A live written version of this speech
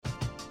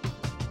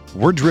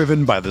We're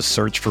driven by the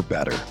search for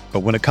better. But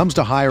when it comes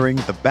to hiring,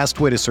 the best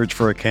way to search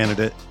for a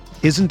candidate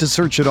isn't to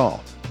search at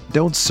all.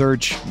 Don't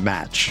search,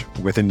 match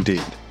with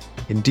Indeed.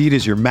 Indeed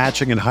is your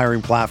matching and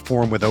hiring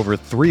platform with over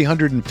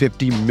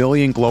 350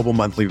 million global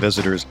monthly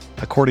visitors,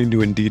 according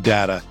to Indeed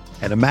data,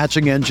 and a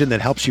matching engine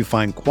that helps you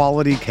find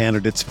quality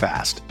candidates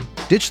fast.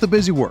 Ditch the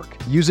busy work.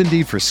 Use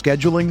Indeed for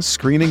scheduling,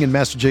 screening, and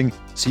messaging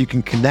so you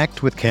can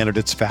connect with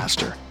candidates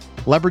faster.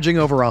 Leveraging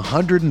over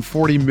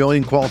 140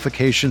 million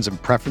qualifications and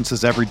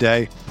preferences every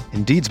day,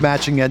 Indeed's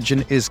matching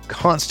engine is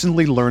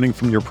constantly learning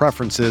from your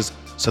preferences,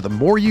 so the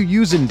more you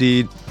use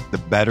Indeed, the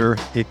better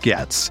it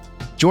gets.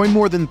 Join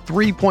more than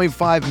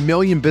 3.5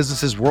 million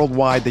businesses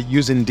worldwide that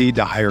use Indeed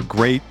to hire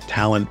great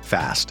talent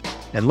fast.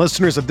 And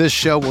listeners of this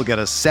show will get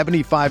a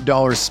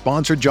 $75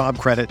 sponsored job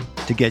credit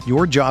to get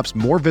your jobs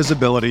more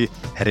visibility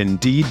at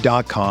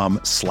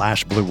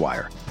Indeed.com/Blue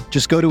Wire.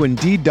 Just go to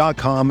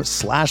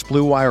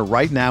Indeed.com/Blue Wire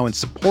right now and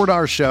support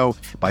our show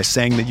by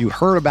saying that you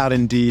heard about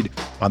Indeed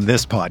on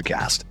this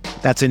podcast.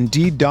 That's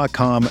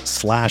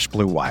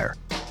Indeed.com/Blue Wire.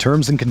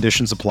 Terms and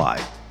conditions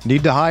apply.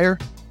 Need to hire?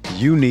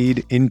 You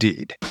need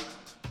Indeed.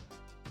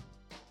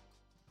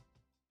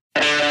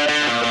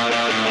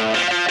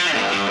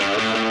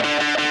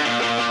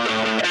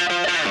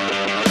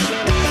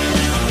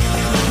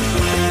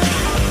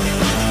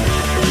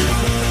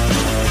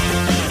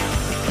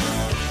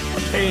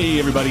 Hey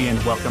everybody,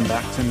 and welcome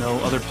back to No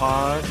Other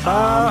Pod.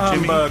 I'm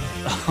Jimmy,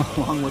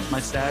 along with my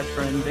sad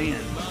friend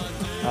Dan.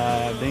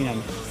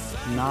 Dan,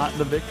 not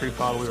the victory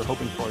pod we were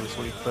hoping for this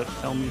week, but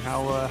tell me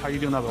how you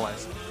doing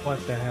otherwise?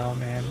 What the hell,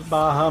 man?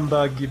 Bah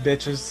humbug, you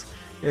bitches.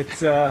 It's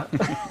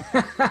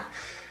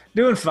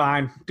doing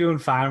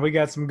fine. We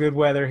got some good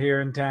weather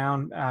here in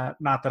town.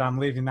 Not that I'm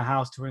leaving the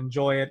house to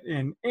enjoy it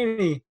in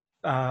any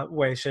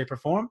way, shape, or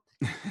form.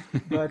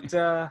 But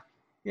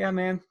yeah,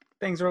 man.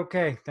 Things are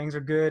okay. Things are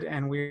good,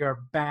 and we are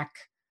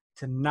back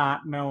to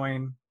not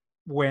knowing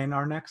when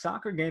our next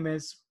soccer game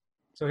is.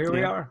 So here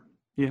we are.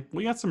 Yeah,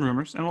 we got some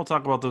rumors, and we'll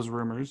talk about those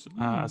rumors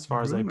as far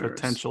as a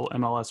potential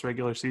MLS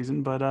regular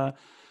season. But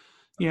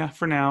yeah,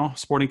 for now,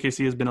 Sporting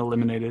KC has been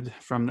eliminated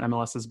from the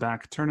MLS's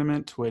back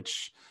tournament,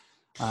 which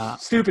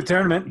stupid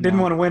tournament. Didn't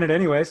want to win it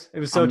anyways. It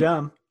was so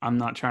dumb. I'm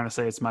not trying to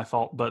say it's my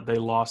fault, but they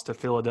lost to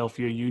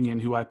Philadelphia Union,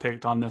 who I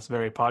picked on this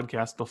very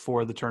podcast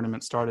before the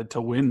tournament started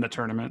to win the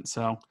tournament.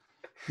 So.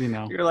 You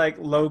know, you're like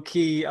low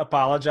key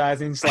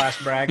apologizing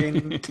 /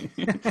 bragging.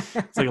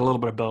 It's like a little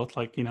bit of both.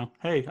 Like, you know,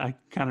 hey, I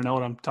kind of know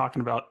what I'm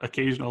talking about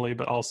occasionally,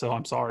 but also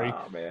I'm sorry.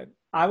 Oh man,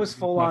 I was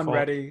full on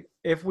ready.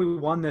 If we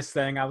won this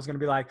thing, I was going to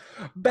be like,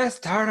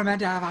 best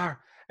tournament ever.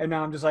 And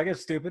now I'm just like,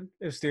 it's stupid.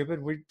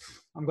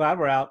 I'm glad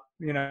we're out.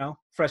 You know,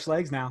 fresh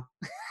legs now.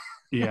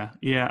 Yeah.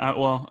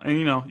 Well, and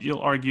you know, you'll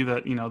argue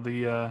that you know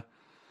the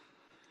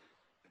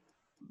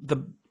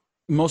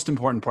most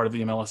important part of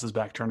the MLS's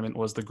back tournament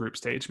was the group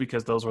stage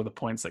because those were the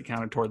points that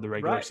counted toward the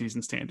regular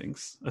season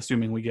standings,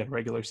 assuming we get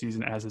regular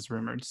season as is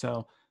rumored.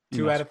 So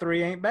 2 out of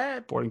 3 ain't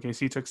bad. Sporting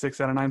KC took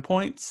 6 out of 9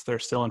 points. They're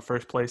still in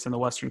first place in the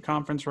Western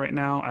Conference right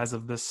now as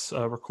of this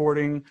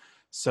recording.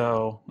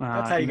 So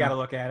that's how you got to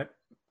look at it.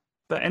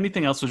 But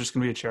anything else was just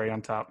going to be a cherry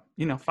on top.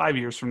 You know, 5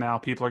 years from now,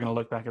 people are going to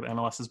look back at the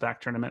MLS's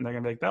back tournament and they're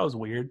going to be like, that was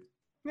weird.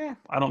 Yeah.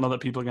 I don't know that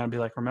people are going to be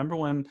like, remember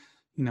when,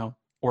 you know,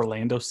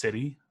 Orlando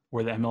City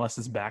were the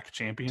MLS's back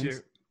champions?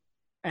 Dude.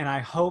 And I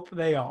hope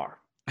they are,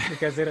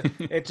 because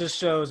it just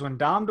shows when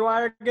Dom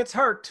Dwyer gets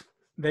hurt,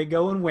 they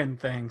go and win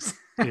things.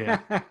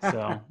 Yeah.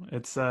 So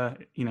it's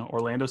you know,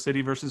 Orlando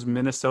City versus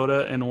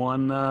Minnesota in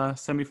one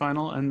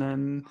semifinal, and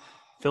then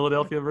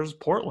Philadelphia versus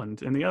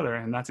Portland in the other,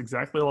 and that's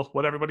exactly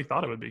what everybody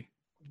thought it would be.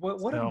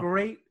 What a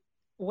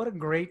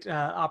great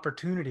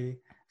opportunity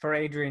for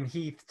Adrian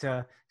Heath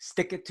to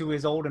stick it to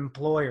his old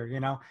employer, you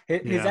know,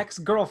 his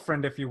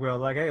ex-girlfriend, if you will.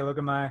 Like, hey, look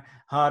at my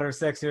hotter,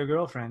 sexier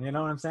girlfriend. You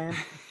know what I'm saying?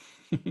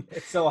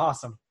 It's so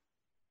awesome.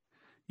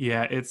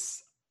 Yeah,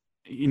 it's,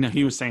 you know,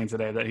 he was saying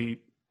today that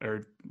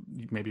or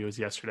maybe it was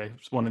yesterday,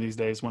 it's one of these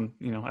days when,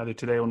 you know, either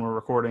today when we're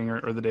recording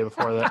or the day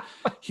before that,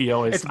 he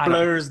always, it's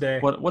Blur's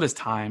Day. What is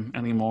time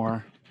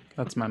anymore?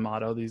 That's my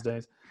motto these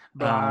days.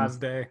 Blur's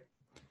Day.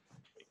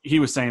 He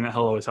was saying that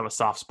he'll always have a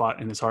soft spot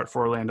in his heart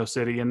for Orlando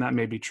City, and that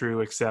may be true,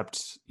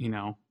 except, you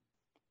know,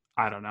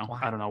 I don't know. Why?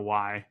 I don't know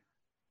why.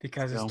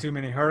 Because there's too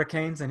many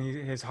hurricanes and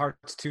his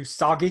heart's too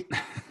soggy,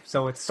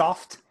 so it's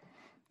soft.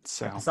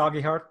 So like a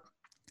soggy heart.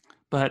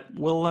 But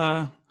we'll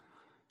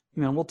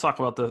you know, we'll talk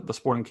about the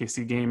Sporting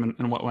KC game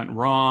and what went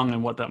wrong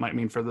and what that might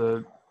mean for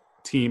the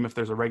team if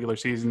there's a regular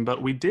season.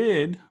 But we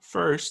did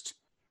first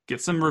get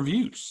some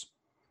reviews.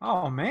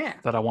 Oh man,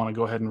 that I want to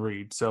go ahead and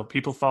read. So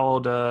people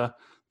followed the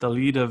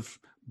lead of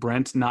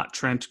Brent, not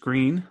Trent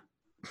Green,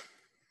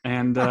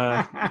 and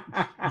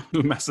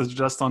who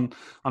messaged us on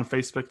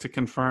Facebook to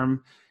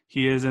confirm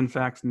he is in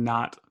fact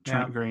not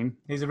Trent Green.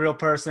 He's a real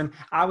person.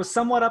 I was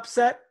somewhat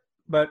upset,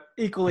 but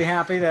equally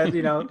happy that,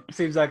 you know,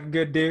 seems like a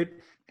good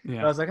dude. Yeah.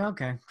 But I was like,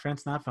 okay,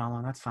 Trent's not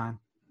following. That's fine.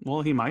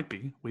 Well, he might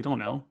be. We don't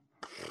know.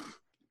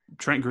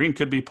 Trent Green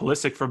could be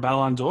Pulisic for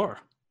Ballon d'Or.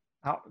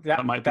 Oh,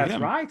 that might be that's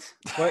him. Right.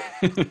 But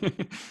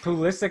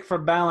Pulisic for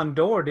Ballon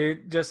d'Or,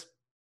 dude. Just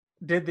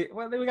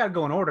well, we got to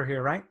go in order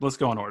here, right? Let's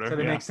go in order. So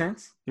they make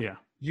sense. Yeah.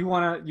 You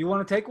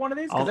wanna take one of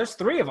these? Because there's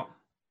 3 of them.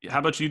 How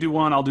about you do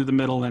one? I'll do the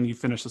middle, and you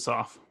finish us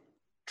off.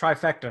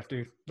 Trifecta,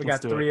 dude. Let's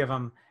got do 3 of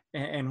them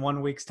in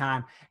 1 week's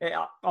time.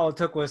 All it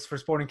took was for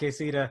Sporting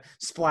KC to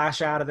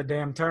splash out of the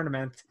damn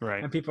tournament.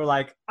 Right. And people are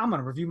like, I'm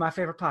going to review my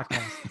favorite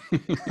podcast.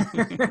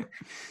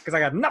 Because I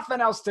got nothing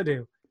else to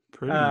do.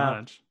 Pretty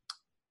much.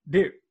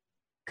 Dude,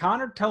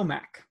 Connor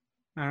Tomac.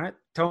 All right.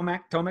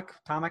 Tomac,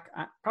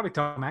 probably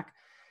Tomac.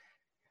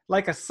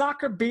 Like a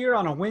soccer beer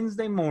on a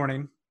Wednesday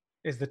morning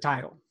is the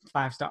title.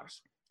 5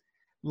 stars.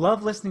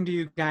 Love listening to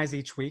you guys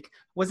each week.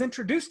 Was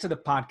introduced to the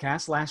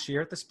podcast last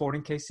year at the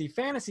Sporting KC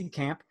Fantasy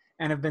Camp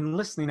and have been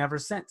listening ever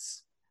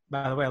since.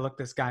 By the way, I looked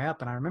this guy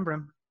up and I remember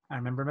him. I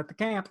remember him at the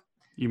camp.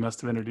 You must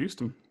have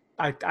introduced him.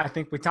 I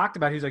think we talked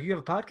about it. He was like, you have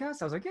a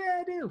podcast? I was like,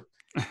 yeah, I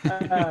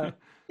do.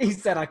 He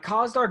said, I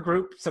caused our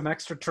group some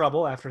extra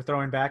trouble after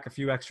throwing back a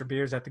few extra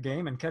beers at the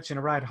game and catching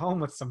a ride home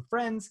with some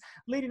friends,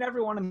 leading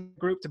everyone in the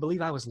group to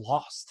believe I was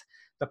lost.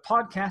 The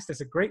podcast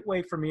is a great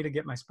way for me to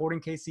get my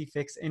Sporting KC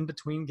fix in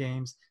between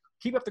games.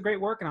 Keep up the great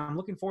work, and I'm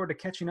looking forward to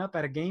catching up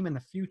at a game in the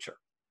future.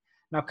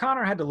 Now,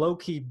 Connor had to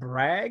low-key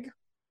brag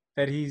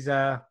that he's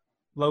a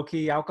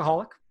low-key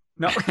alcoholic.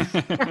 No.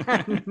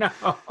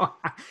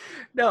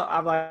 No,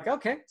 I'm like,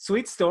 okay,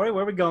 sweet story.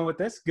 Where are we going with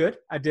this? Good.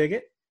 I dig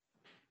it.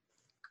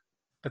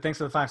 But thanks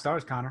for the 5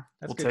 stars, Connor.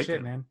 That's good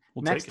shit, man.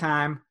 Next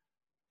time,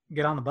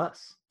 get on the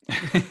bus.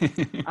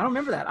 I don't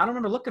remember that. I don't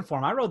remember looking for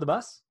him. I rode the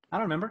bus. I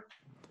don't remember.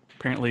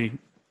 Apparently,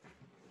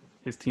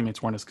 his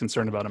teammates weren't as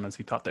concerned about him as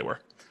he thought they were.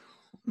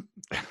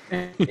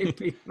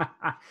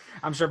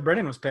 I'm sure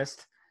Brennan was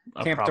pissed.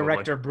 Camp probably.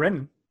 Director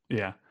Brennan.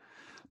 Yeah.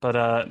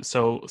 But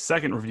so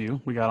second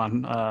review we got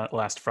on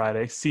last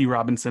Friday. C.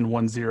 Robinson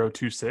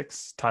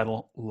 1026,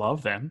 title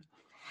Love Them,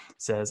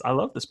 says, I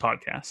love this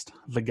podcast.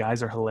 The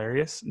guys are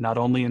hilarious, not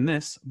only in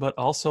this, but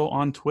also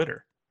on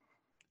Twitter.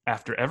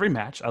 After every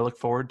match, I look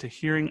forward to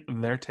hearing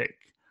their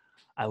take.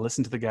 I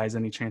listen to the guys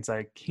any chance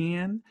I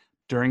can,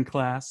 during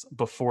class,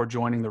 before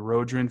joining the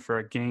Rodrin for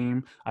a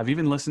game. I've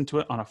even listened to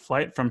it on a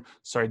flight from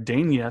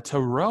Sardinia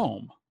to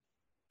Rome.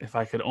 If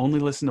I could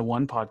only listen to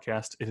one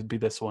podcast, it'd be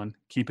this one.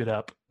 Keep it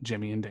up,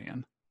 Jimmy and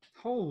Dan.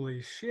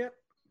 Holy shit.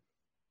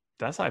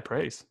 That's high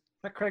praise. Is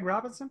that Craig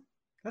Robinson?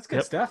 That's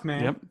good stuff,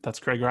 man. Yep, that's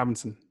Craig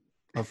Robinson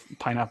of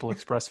Pineapple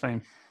Express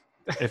fame.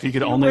 If he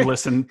could only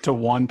listen to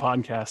one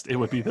podcast, it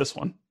would be this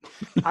one.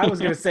 I was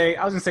gonna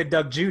say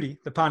Doug Judy,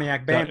 the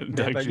Pontiac Bandit,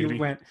 Doug but Judy. You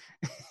went.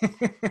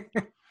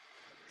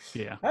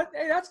 Yeah.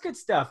 Hey, that's good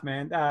stuff,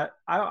 man.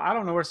 I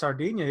don't know where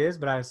Sardinia is,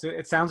 but I assume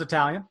it sounds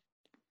Italian.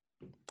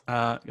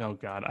 Oh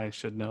God, I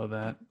should know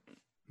that.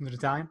 Is it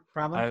Italian?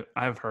 Probably.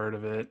 I've heard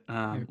of it.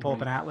 Maybe pull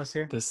up an atlas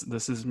here.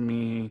 This is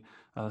me.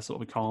 That's what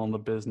we call in the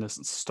business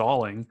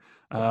stalling.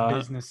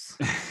 Business.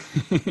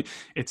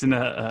 It's in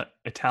a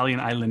Italian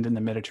island in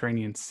the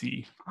Mediterranean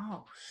Sea.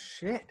 Oh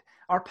shit!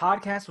 Our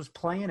podcast was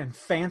playing in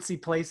fancy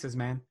places,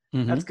 man.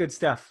 Mm-hmm. That's good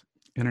stuff.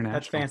 International.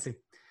 That's fancy.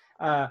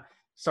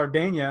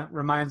 Sardinia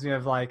reminds me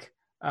of like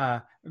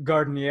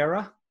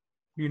Gardeniera.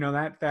 You know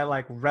that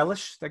like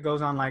relish that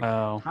goes on like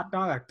hot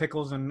dog, like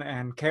pickles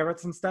and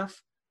carrots and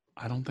stuff.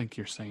 I don't think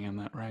you're saying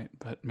that right,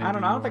 but maybe I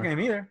don't think I am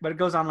either. But it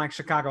goes on like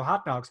Chicago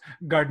hot dogs.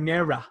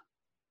 Gardeniera.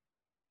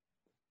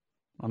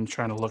 I'm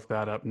trying to look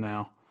that up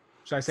now.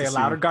 Should I say it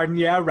louder?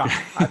 Gardeniera.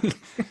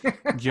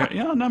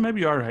 Yeah, no, maybe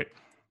you're right.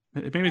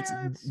 Maybe it's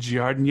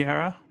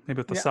Giardiniera. Maybe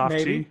with the soft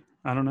G.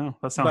 I don't know.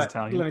 That sounds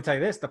Italian. Let me tell you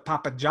this: the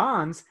Papa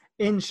John's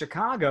in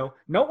Chicago,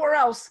 nowhere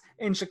else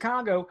in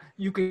Chicago,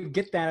 you could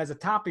get that as a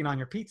topping on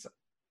your pizza.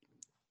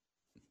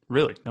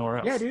 Really? Nowhere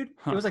else? Yeah, dude.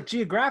 It was like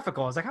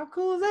geographical. I was like, how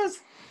cool is this?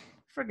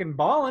 Freaking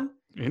balling.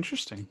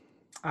 Interesting.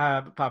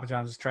 But Papa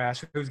John's is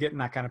trash. Who's getting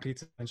that kind of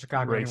pizza in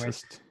Chicago Racist.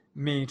 anyways?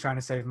 Me trying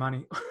to save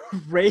money.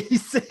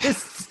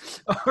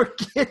 Racists are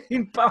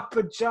getting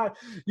Papa John.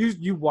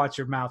 You watch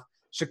your mouth.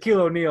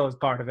 Shaquille O'Neal is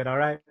part of it, all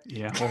right?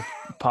 Yeah, well,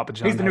 Papa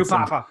John. He's the new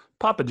Papa.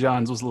 Papa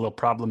John's was a little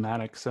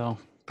problematic, so.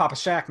 Papa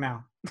Shaq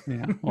now.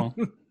 Yeah, well,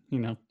 you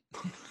know.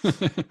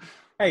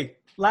 Hey,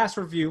 last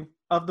review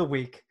of the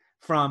week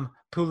from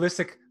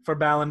Pulisic for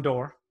Ballon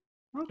d'Or.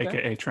 Okay.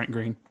 AKA Trent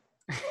Green.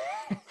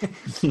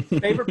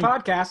 Favorite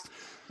podcast.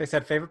 They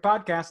said favorite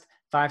podcast,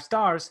 5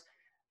 stars.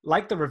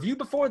 Like the review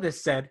before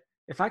this said,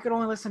 if I could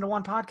only listen to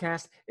one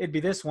podcast, it'd be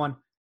this one,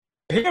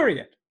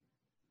 period.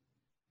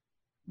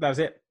 That was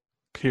it.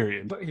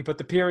 Period. But he put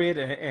the period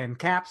in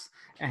caps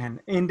and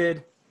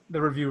ended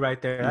the review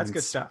right there. That's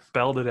good stuff.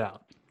 Spelled it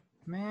out.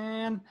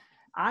 Man,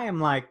 I am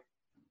like,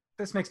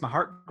 this makes my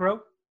heart grow.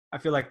 I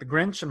feel like the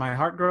Grinch and my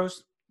heart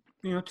grows,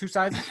 2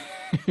 sides.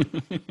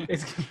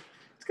 It's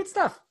good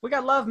stuff. We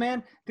got love,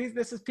 man.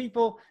 This is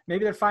people,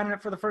 maybe they're finding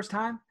it for the first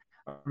time,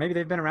 or maybe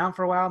they've been around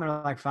for a while and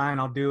they're like, fine,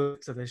 I'll do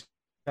it. So they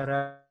shut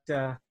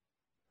up.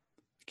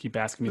 Keep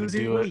asking me to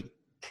do it.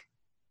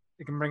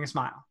 It can bring a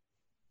smile.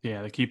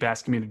 Yeah, they keep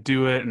asking me to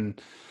do it, and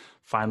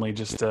finally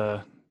just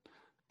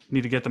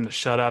need to get them to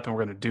shut up, and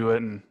we're going to do it,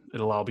 and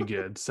it'll all be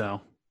good.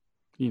 So,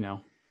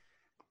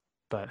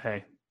 But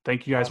hey,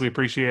 thank you guys. Awesome. We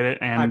appreciate it.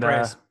 And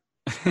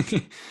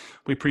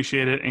we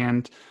appreciate it.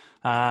 And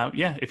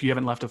if you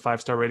haven't left a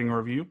 5-star rating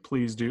or review,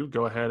 please do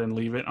go ahead and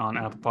leave it on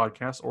Apple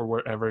Podcasts or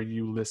wherever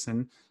you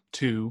listen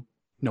to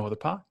No Other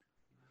Pod.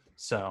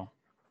 So,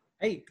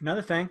 hey,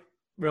 another thing,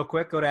 real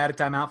quick, go to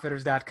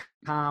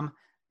addedtimeoutfitters.com,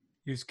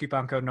 use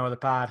coupon code No Other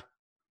Pod.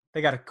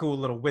 They got a cool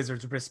little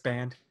Wizards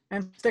wristband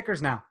and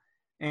stickers now,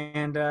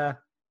 and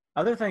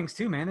other things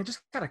too, man. They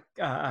just got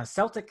a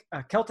Celtic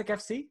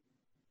FC.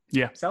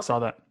 Yeah, Celtic? saw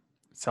that.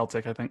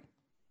 Celtic, I think.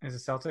 Is it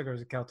Celtic or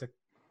is it Celtic?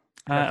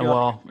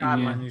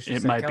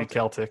 It might be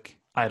Celtic.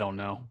 I don't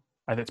know.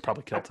 I think it's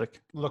probably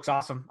Celtic. Looks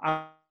awesome.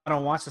 I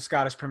don't watch the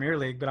Scottish Premier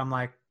League, but I'm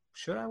like,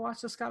 should I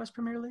watch the Scottish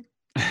Premier League?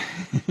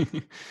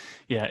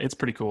 Yeah, it's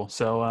pretty cool.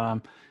 So,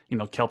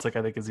 Celtic,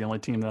 I think, is the only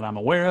team that I'm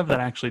aware of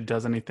that actually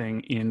does anything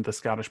in the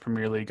Scottish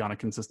Premier League on a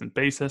consistent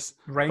basis.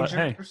 Rangers? But,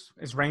 hey,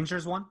 is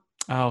Rangers one?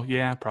 Oh,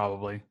 yeah,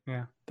 probably.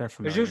 Yeah. They're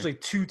familiar. There's usually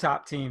 2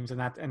 top teams and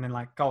then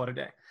like call it a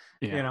day.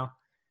 Yeah.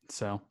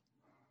 So,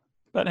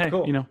 but hey,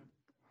 cool.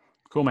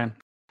 Cool, man.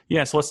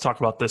 Yeah, so let's talk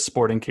about this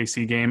Sporting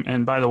KC game.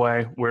 And by the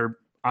way,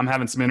 I'm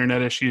having some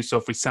internet issues, so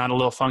if we sound a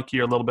little funky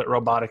or a little bit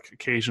robotic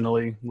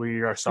occasionally,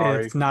 we are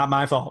sorry. It's not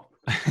my fault.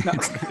 No.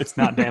 It's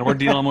not, Dan. We're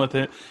dealing with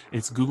it.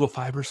 It's Google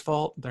Fiber's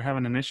fault. They're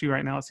having an issue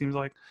right now, it seems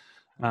like.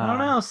 I don't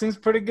know. Seems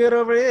pretty good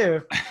over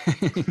here.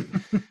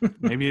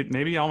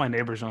 maybe all my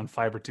neighbors are on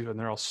fiber too, and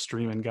they're all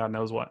streaming God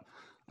knows what.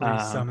 Lee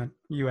Summit.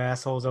 You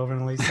assholes over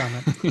in Lee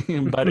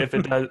Summit. But if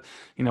it does,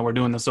 we're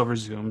doing this over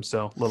Zoom,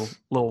 so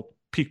little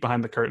peek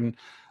behind the curtain.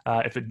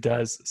 If it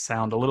does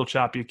sound a little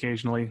choppy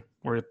occasionally,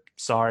 we're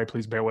sorry.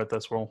 Please bear with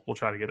us. We'll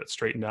try to get it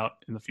straightened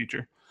out in the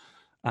future.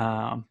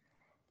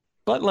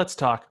 But let's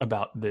talk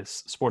about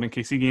this Sporting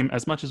KC game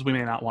as much as we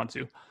may not want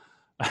to.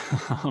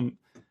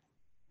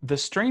 The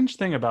strange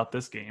thing about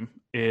this game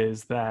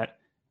is that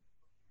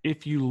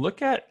if you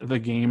look at the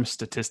game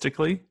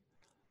statistically,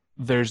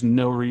 there's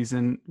no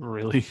reason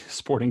really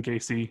Sporting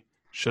KC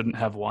shouldn't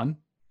have won.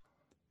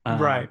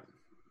 Right.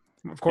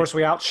 Of course,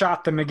 we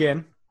outshot them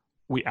again.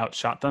 We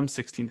outshot them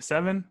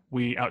 16-7.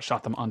 We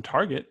outshot them on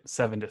target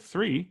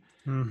 7-3.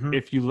 Mm-hmm.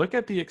 If you look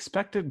at the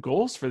expected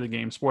goals for the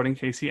game, Sporting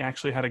KC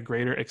actually had a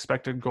greater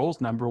expected goals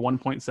number,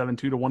 1.72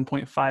 to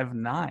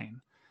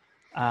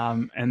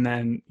 1.59. And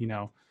then,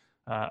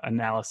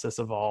 analysis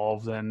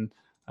evolved and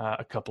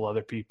a couple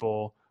other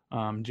people,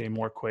 Jay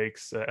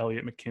Moore-Quakes,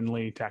 Elliot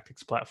McKinley,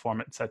 Tactics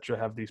Platform, etc.,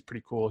 have these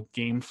pretty cool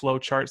game flow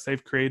charts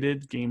they've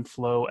created, Game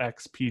Flow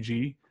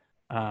XPG.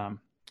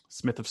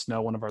 Smith of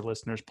Snow, one of our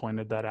listeners,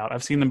 pointed that out.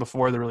 I've seen them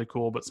before. They're really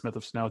cool, but Smith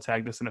of Snow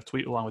tagged us in a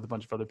tweet along with a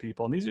bunch of other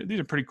people. And these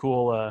are pretty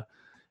cool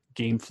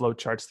game flow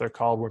charts, they're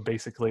called, where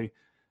basically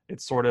it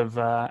sort of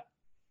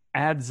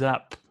adds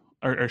up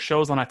or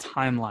shows on a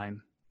timeline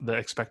the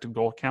expected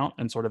goal count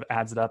and sort of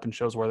adds it up and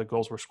shows where the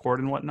goals were scored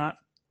and whatnot.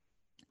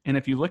 And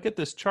if you look at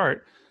this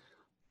chart,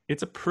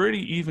 it's a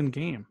pretty even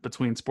game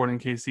between Sporting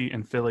KC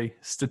and Philly,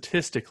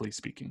 statistically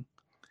speaking.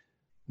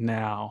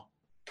 Now,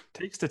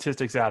 take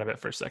statistics out of it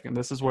for a second.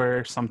 This is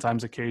where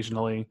sometimes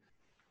occasionally,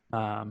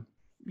 the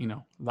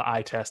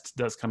eye test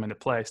does come into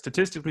play.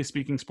 Statistically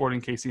speaking,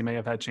 Sporting KC may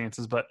have had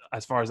chances, but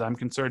as far as I'm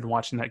concerned,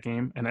 watching that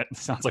game, and it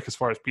sounds like as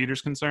far as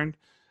Peter's concerned,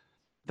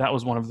 that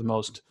was one of the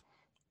most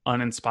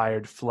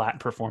uninspired, flat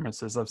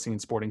performances I've seen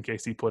Sporting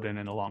KC put in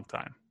a long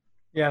time.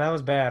 Yeah, that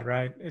was bad,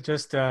 right? It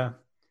just, I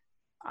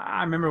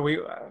remember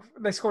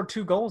they scored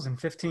 2 goals in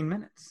 15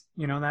 minutes.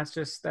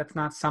 That's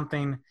not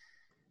something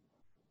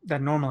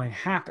that normally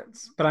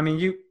happens. But I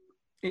mean,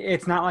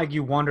 it's not like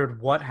you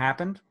wondered what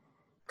happened,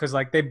 because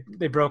like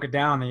they broke it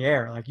down in the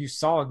air. Like you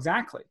saw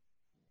exactly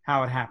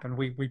how it happened.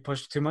 We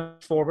pushed too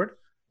much forward.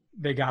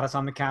 They got us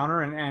on the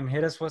counter and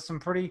hit us with some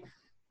pretty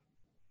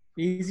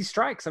easy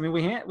strikes. I mean,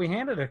 we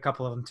handed a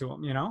couple of them to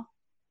them,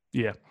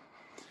 Yeah.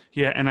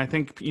 And I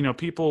think,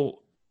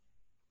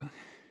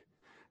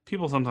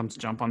 people sometimes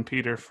jump on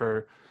Peter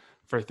for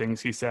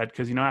things he said.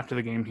 Cause after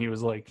the game, he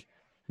was like,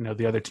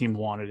 the other team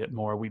wanted it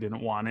more. We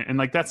didn't want it. And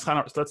like, that's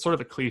sort of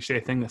a cliche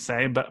thing to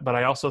say, but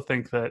I also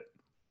think that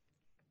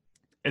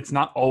it's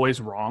not always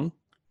wrong.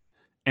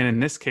 And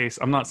in this case,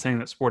 I'm not saying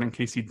that Sporting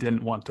KC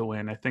didn't want to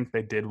win. I think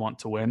they did want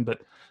to win,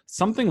 but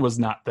something was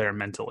not there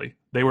mentally.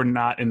 They were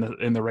not in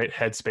the right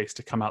headspace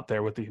to come out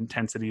there with the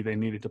intensity they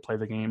needed to play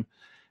the game.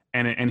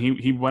 And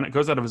he when it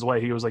goes out of his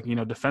way, he was like,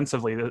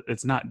 defensively,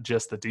 it's not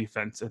just the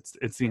defense.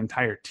 It's the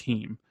entire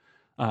team.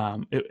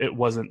 It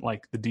wasn't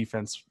like the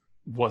defense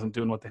wasn't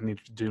doing what they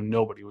needed to do.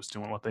 Nobody was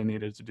doing what they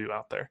needed to do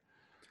out there.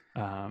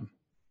 Yeah,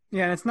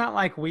 and it's not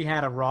like we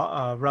had a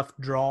rough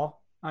draw.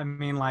 I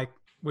mean, like,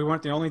 we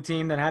weren't the only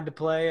team that had to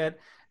play at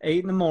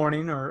 8 a.m.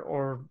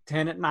 or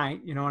 10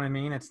 p.m. You know what I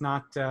mean? It's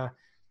nothing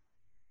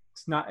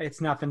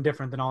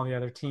different than all the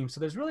other teams. So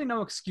there's really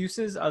no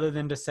excuses other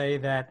than to say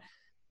that,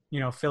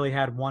 Philly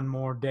had one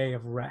more day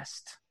of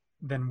rest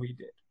than we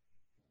did.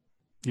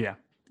 Yeah.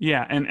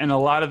 Yeah. And a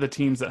lot of the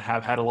teams that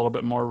have had a little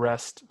bit more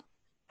rest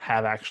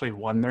have actually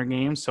won their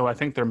games. So I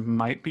think there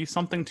might be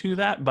something to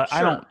that, but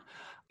sure.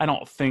 I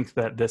don't think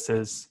that this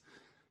is,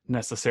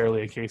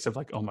 necessarily a case of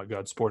like, oh my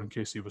God, Sporting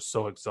KC was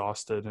so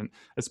exhausted. And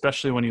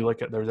especially when you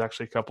look at, there's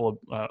actually a couple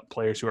of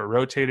players who are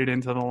rotated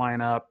into the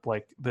lineup.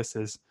 Like this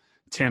is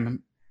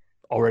Tim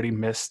already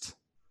missed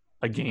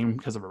a game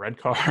because of a red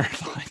card.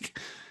 Like,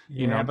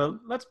 you know, but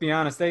let's be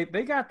honest. They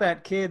got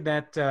that kid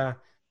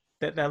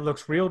that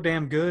looks real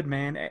damn good,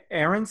 man.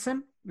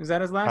 Aronson, is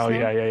that his last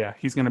name? Yeah.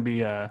 He's going to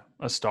be a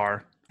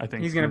star. I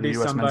think he's going to be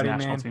US somebody, men's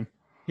national man. Team.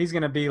 He's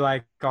going to be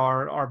like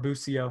our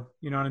Busio.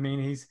 You know what I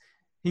mean?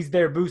 He's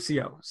their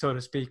Busio, so to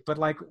speak. But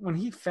like when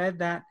he fed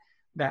that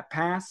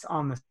pass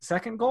on the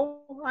second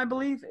goal, I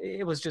believe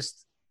it was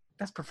just,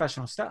 that's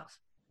professional stuff.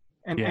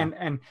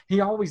 And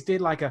he always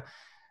did like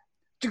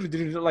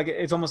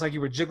it's almost like you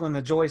were jiggling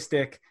the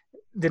joystick,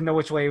 didn't know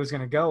which way he was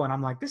going to go. And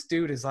I'm like, this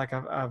dude is like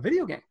a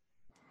video game.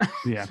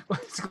 Yeah.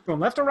 It's going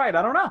left or right.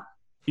 I don't know.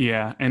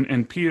 Yeah.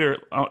 And Peter,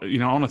 you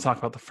know, I want to talk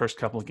about the first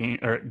couple of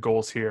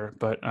goals here,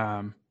 but,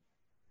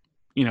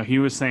 you know, he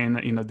was saying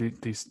that, you know,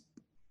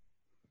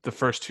 the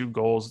first two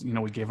goals, you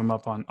know, we gave them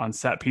up on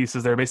set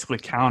pieces. They're basically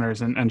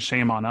counters and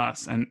shame on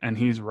us. And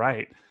he's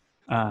right.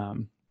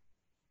 You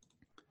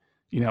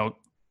know, it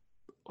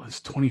was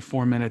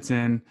 24 minutes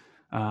in.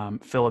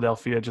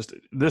 Philadelphia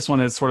this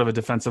one is sort of a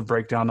defensive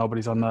breakdown.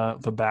 Nobody's on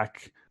the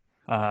back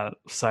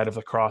side of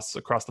the cross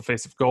across the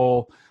face of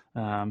goal.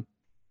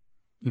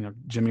 You know,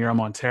 Jamiro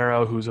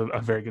Montero, who's a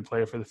very good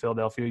player for the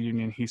Philadelphia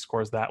Union, he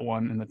scores that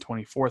one in the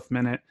 24th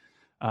minute.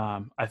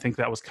 I think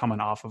that was coming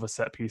off of a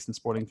set piece, and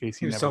Sporting KC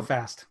he was so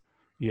fast.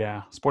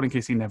 Yeah, Sporting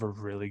KC never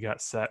really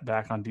got set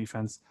back on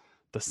defense.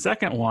 The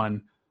second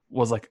one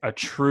was like a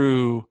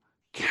true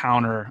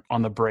counter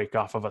on the break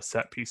off of a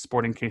set piece.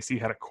 Sporting KC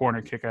had a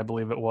corner kick, I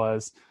believe it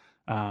was.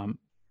 Luis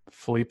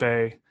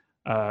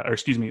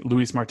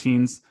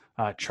Martins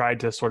tried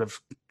to sort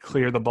of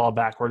clear the ball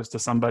backwards to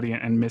somebody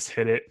and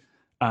mishit it.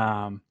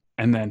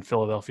 And then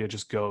Philadelphia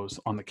just goes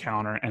on the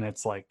counter, and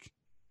it's like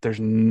there's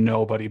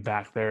nobody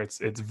back there. It's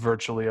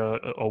virtually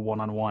a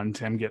one-on-one.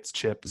 Tim gets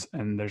chipped,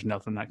 and there's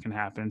nothing that can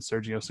happen.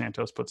 Sergio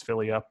Santos puts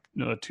Philly up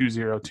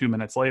 2-0 2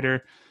 minutes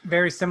later.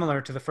 Very similar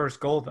to the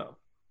first goal, though.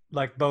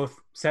 Like both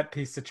set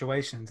piece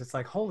situations. It's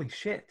like, holy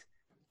shit.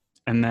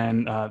 And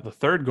then the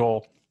third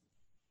goal,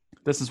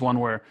 this is one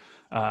where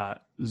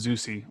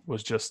Zusi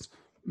was just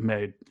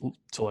made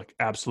to look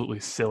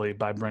absolutely silly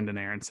by Brendan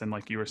Aronson.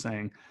 Like you were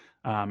saying,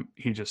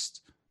 he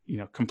just, you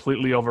know,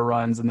 completely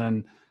overruns, and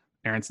then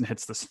Aronson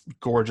hits this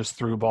gorgeous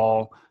through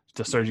ball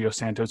to Sergio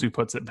Santos, who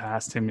puts it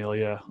past Tim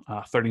Melia.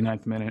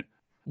 39th minute.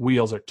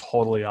 Wheels are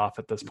totally off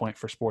at this point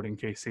for Sporting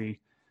KC.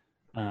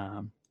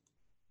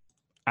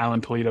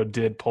 Alan Pulido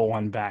did pull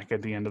one back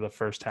at the end of the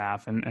first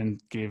half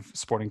and gave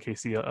Sporting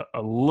KC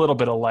a little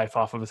bit of life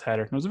off of his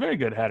header. It was a very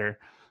good header,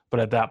 but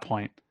at that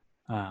point,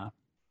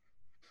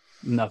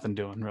 nothing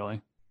doing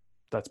really.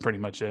 That's pretty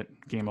much it.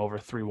 Game over,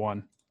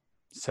 3-1.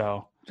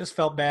 So just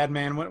felt bad,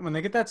 man. When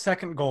they get that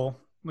second goal,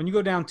 when you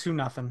go down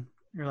 2-0,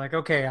 you're like,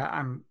 okay,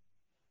 it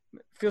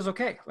feels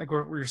okay. Like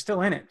we're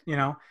still in it, you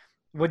know.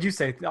 What'd you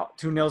say?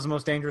 2-0 is the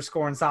most dangerous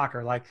score in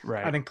soccer. Like,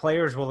 right. I think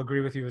players will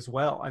agree with you as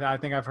well. I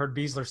think I've heard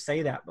Beasler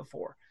say that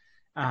before.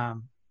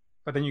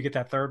 But then you get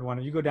that third one,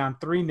 and you go down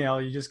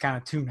 3-0, you just kind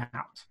of tune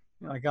out.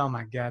 You're like, oh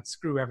my God,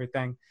 screw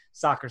everything.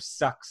 Soccer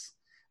sucks.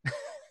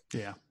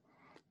 Yeah.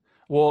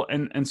 Well,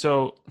 and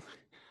so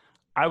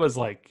I was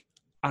like,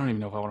 I don't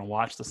even know if I want to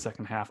watch the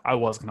second half. I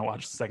was going to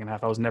watch the second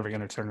half. I was never going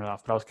to turn it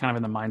off, but I was kind of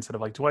in the mindset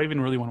of like, do I even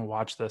really want to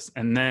watch this?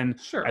 And then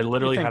I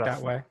literally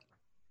had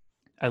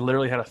I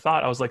literally had a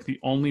thought. I was like, the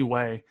only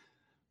way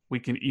we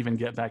can even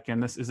get back in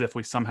this is if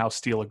we somehow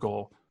steal a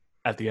goal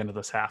at the end of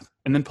this half.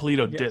 And then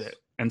Pulido did it.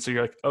 And so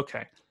you're like,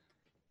 okay,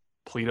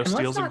 Pulido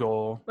steals a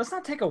goal. Let's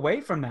not take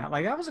away from that.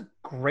 Like, that was a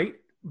great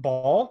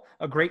ball,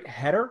 a great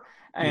header,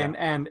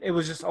 and it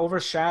was just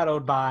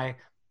overshadowed by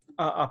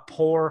a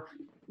poor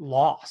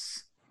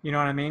loss. You know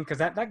what I mean? Because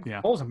that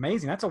goal is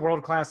amazing. That's a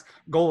world-class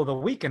goal of the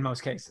week in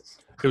most cases.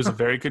 It was a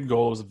very good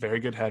goal. It was a very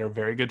good header,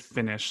 very good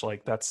finish.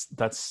 Like that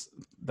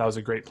was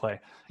a great play.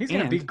 He's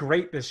going to be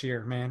great this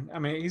year, man. I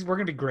mean, we're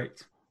going to be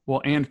great.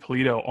 Well, and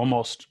Pulido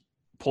almost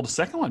pulled a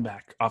second one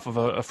back off of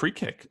a free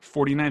kick.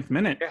 49th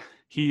minute.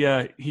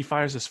 Yeah. He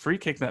fires this free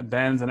kick that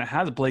bends, and it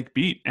has Blake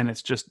beat, and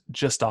it's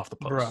just off the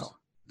post. Bro,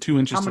 2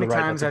 inches to the right. How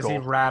many times has he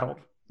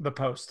rattled the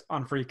post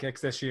on free kicks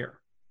this year?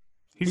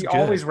 He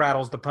always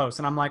rattles the post,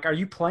 and I'm like, "Are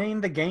you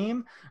playing the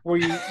game where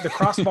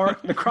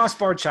the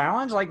crossbar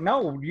challenge? Like,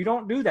 no, you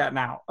don't do that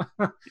now."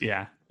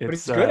 Yeah, but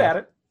he's good at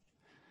it.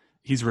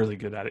 He's really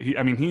good at it.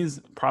 He's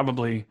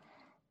probably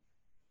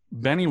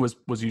Benny was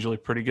usually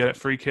pretty good at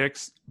free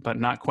kicks, but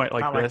not quite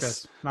like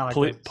this. Not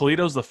like this.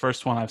 Polito's the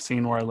first one I've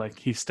seen where like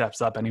he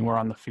steps up anywhere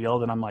on the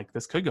field, and I'm like,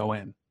 this could go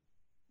in.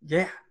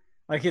 Yeah,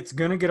 like it's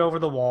gonna get over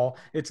the wall.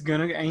 It's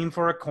gonna aim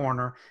for a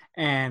corner,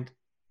 and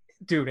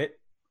dude,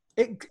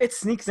 it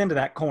sneaks into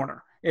that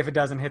corner if it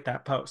doesn't hit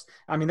that post.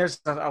 I mean,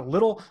 there's a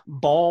little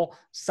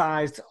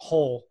ball-sized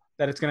hole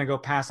that it's going to go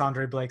past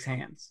Andre Blake's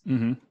hands.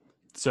 Mm-hmm.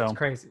 So it's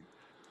crazy.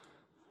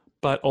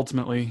 But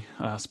ultimately,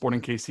 Sporting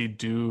KC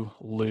do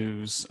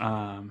lose.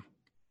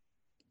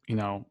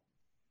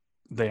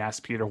 they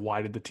asked Peter,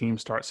 why did the team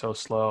start so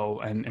slow?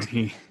 And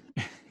he,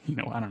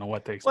 I don't know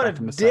what they What expect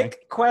a him to say.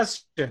 dick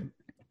question.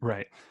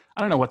 Right.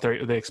 I don't know what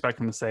they expect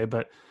him to say,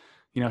 but,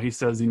 he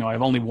says, I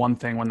have only one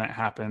thing when that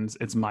happens.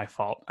 It's my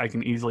fault. I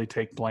can easily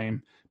take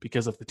blame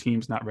because if the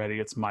team's not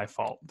ready, it's my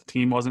fault. The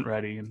team wasn't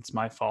ready and it's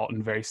my fault.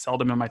 And very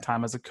seldom in my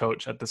time as a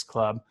coach at this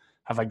club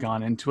have I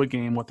gone into a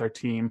game with their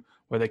team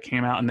where they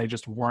came out and they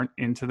just weren't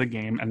into the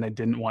game and they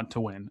didn't want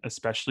to win,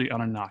 especially on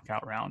a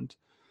knockout round.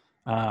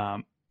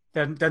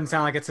 Doesn't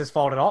sound like it's his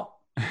fault at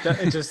all.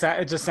 It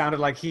just sounded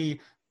like he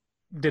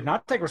did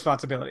not take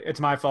responsibility. It's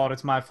my fault.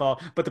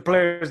 But the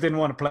players didn't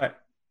want to play.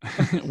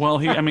 Well,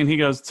 he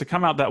goes, to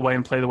come out that way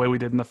and play the way we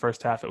did in the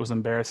first half, it was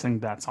embarrassing.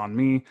 That's on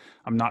me.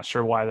 I'm not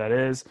sure why that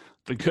is.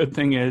 The good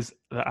thing is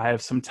that I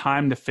have some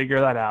time to figure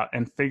that out,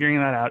 and figuring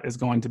that out is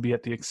going to be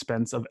at the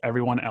expense of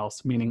everyone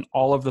else, meaning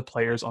all of the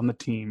players on the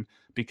team,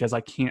 because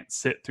I can't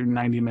sit through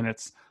 90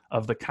 minutes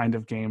of the kind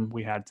of game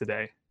we had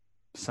today.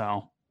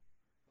 So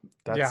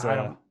that's I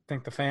don't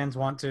think the fans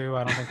want to.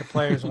 I don't think the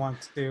players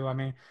want to. I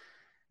mean,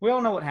 we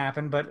all know what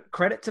happened, but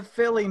credit to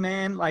Philly,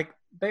 man. Like,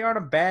 they aren't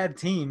a bad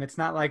team. It's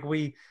not like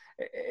we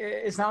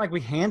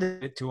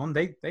handed it to them.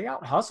 They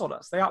out hustled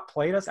us. They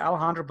outplayed us.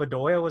 Alejandro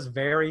Bedoya was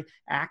very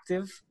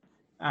active,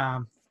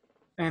 and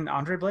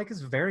Andre Blake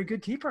is a very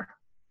good keeper.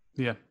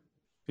 Yeah.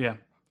 They're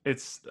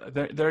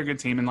a good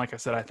team, and like I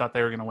said, I thought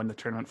they were going to win the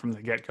tournament from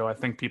the get go. I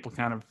think people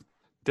kind of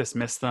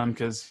dismiss them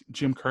because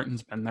Jim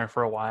Curtin's been there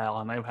for a while,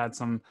 and they've had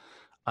some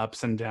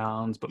ups and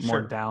downs, but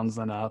more downs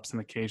than ups, and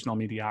occasional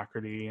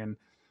mediocrity.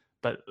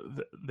 But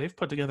they've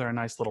put together a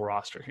nice little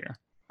roster here.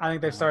 I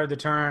think they've started to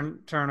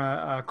turn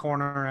a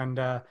corner and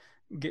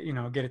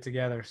get it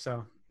together.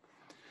 So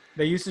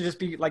they used to just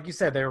be, like you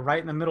said, they were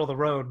right in the middle of the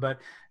road, but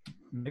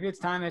maybe it's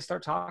time they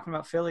start talking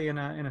about Philly in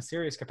a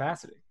serious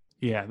capacity.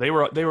 Yeah, they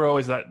were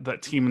always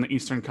that team in the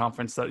Eastern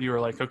Conference that you were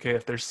like, okay,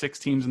 if there's 6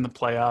 teams in the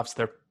playoffs,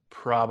 they're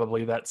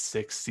probably that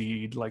 6th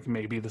seed, like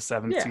maybe the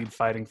 7th seed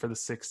fighting for the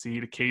 6th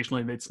seed.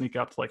 Occasionally they'd sneak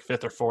up to like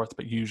 5th or 4th,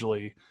 but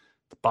usually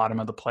the bottom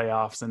of the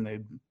playoffs, and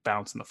they'd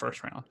bounce in the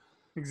first round.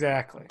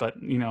 Exactly.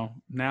 But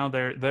now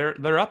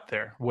they're up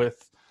there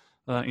with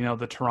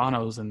the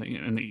Torontos in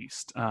the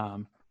East.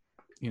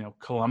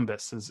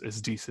 Columbus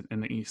is decent in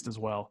the East as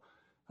well.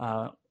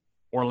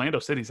 Orlando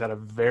City's had a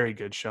very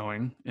good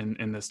showing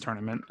in this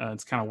tournament.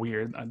 It's kind of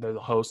weird. They're the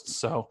hosts,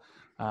 so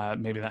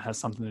maybe that has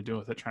something to do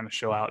with it, trying to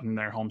show out in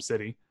their home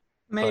city.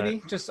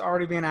 Maybe just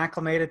already being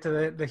acclimated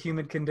to the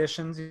humid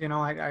conditions.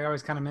 I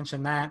always kind of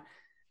mention that.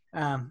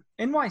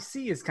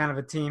 NYC is kind of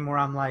a team where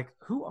I'm like,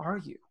 who are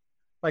you?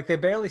 Like, they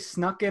barely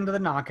snuck into the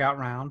knockout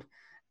round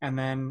and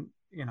then,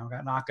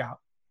 got knocked out.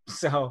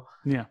 So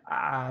yeah,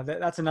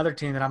 that's another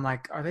team that I'm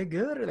like, are they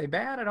good? Are they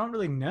bad? I don't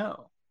really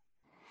know.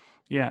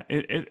 Yeah,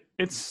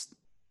 it's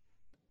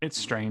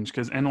strange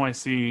because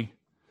NYC,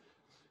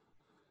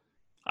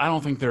 I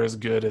don't think they're as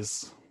good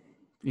as,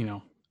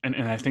 and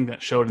I think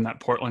that showed in that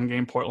Portland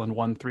game. Portland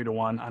won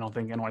 3-1. I don't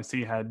think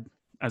NYC had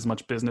as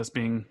much business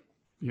being,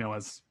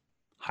 as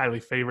highly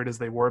favored as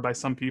they were by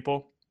some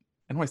people.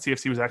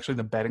 NYCFC was actually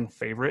the betting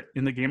favorite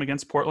in the game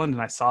against Portland,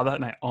 and I saw that,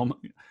 and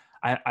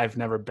I've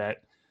never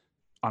bet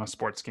on a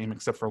sports game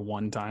except for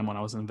one time when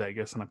I was in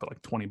Vegas, and I put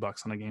like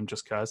 $20 on a game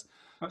just because.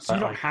 So you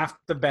don't have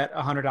to bet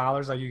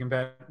 $100, like you can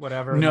bet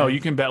whatever. No,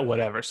 you can bet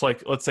whatever. So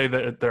like, let's say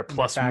that they're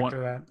plus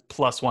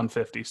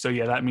 150. So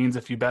yeah, that means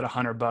if you bet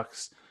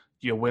 $100,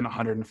 you win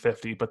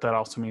 150, but that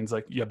also means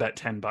like you bet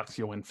 $10,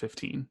 you win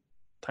 15.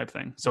 Type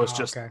thing. So it's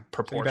just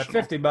proportional. So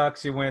you bet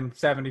 $50, you win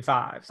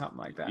 75, something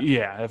like that.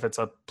 Yeah, if it's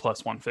a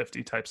plus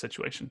 150 type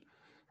situation.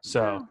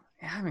 So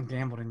I haven't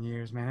gambled in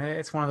years, man.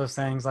 It's one of those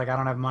things, like, I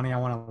don't have money I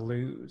want to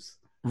lose.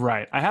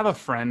 Right. I have a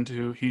friend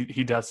who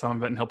he does some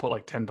of it, and he'll put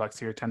like $10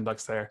 here,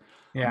 $10 there.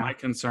 Yeah. My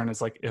concern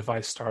is like, if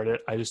I start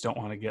it, I just don't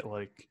want to get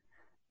like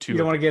too. You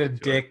don't want to get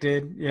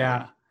addicted.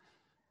 Yeah.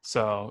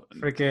 So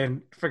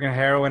freaking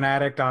heroin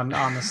addict on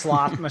the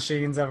slot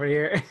machines over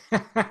here.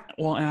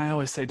 Well, and I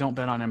always say don't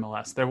bet on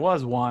MLS. There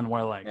was one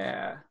where like,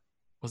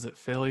 was it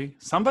Philly?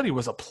 Somebody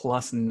was a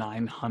plus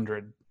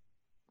 900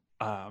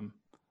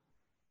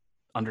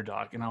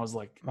 underdog, and I was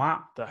like,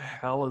 wow, the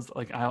hell is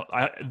like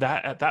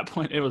that at that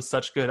point it was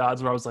such good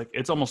odds where I was like,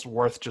 it's almost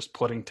worth just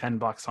putting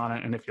 $10 on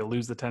it, and if you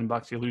lose the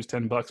 $10, you lose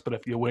 $10, but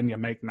if you win, you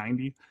make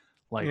 90.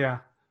 Like, yeah,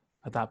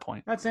 at that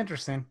point. That's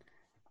interesting.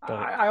 But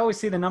I always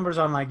see the numbers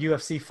on like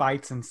UFC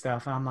fights and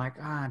stuff, and I'm like,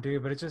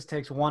 dude, but it just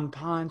takes one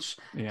punch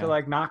to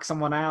like knock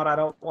someone out. I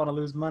don't want to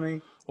lose money.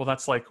 Well,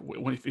 that's like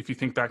if you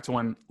think back to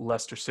when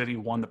Leicester City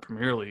won the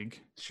Premier League.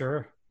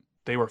 Sure.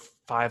 They were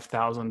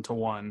 5,000 to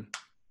 1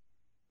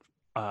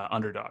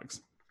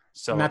 underdogs.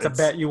 So and that's a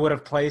bet you would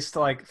have placed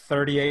like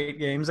 38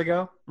 games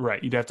ago?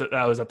 Right. You'd have to,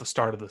 that was at the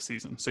start of the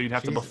season. So you'd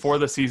have to, before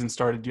the season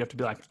started, you have to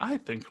be like, I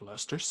think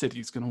Leicester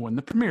City's going to win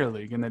the Premier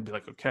League. And they'd be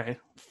like, okay,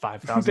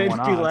 5,000 They'd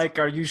odds. be like,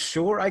 are you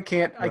sure? I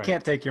can't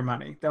take your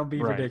money. Don't be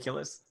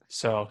ridiculous.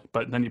 So,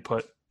 but then you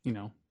put,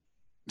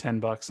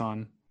 $10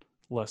 on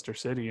Leicester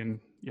City and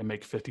you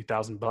make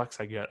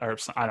 $50,000, I get, or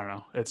I don't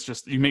know. It's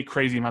just, you make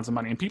crazy amounts of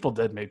money, and people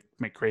did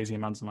make crazy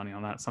amounts of money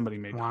on that. Somebody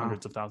made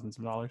hundreds of thousands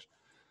of dollars.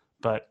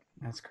 But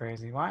that's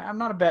crazy. Well, I'm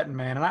not a betting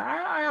man, and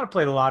I ought to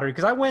play the lottery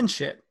because I win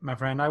shit, my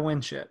friend. I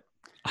win shit.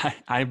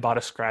 I bought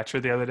a scratcher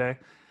the other day,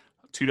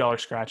 $2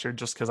 scratcher,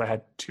 just because I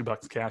had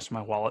 $2 cash in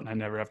my wallet and I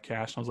never have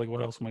cash. And I was like,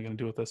 what else am I going to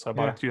do with this? So I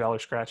bought a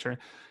 $2 scratcher,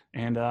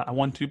 and I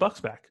won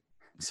 $2 back.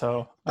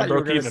 So I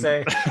broke even.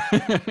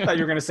 Thought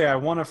you were going to say I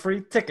won a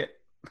free ticket.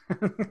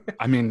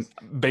 I mean,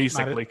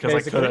 basically, because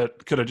I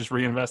could have just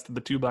reinvested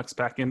the $2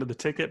 back into the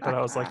ticket, but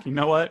I was like, you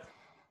know what?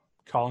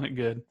 Calling it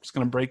good. Just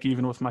going to break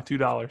even with my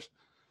 $2.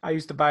 I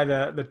used to buy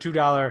the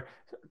 $2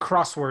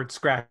 crossword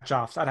scratch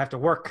offs. I'd have to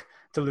work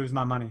to lose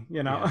my money,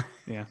 you know?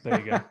 Yeah, there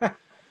you go.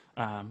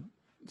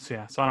 So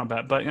I don't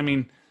bet. But, I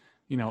mean,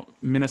 you know,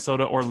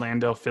 Minnesota,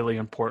 Orlando, Philly,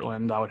 and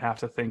Portland, I would have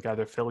to think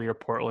either Philly or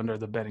Portland are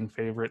the betting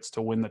favorites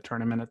to win the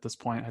tournament at this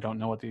point. I don't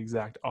know what the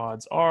exact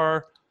odds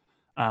are.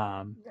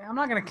 I'm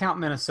not going to count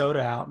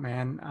Minnesota out,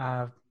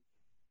 man.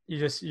 You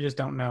just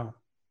don't know.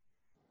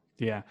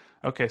 Yeah.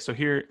 Okay, so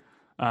here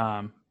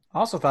I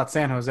also thought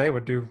San Jose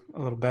would do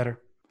a little better.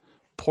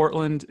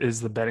 Portland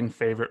is the betting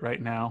favorite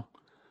right now.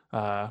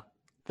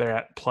 They're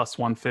at plus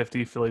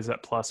 150. Philly's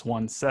at plus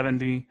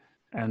 170.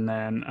 And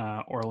then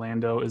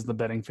Orlando is the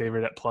betting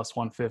favorite at plus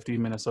 150.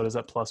 Minnesota's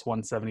at plus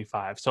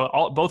 175. So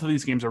both of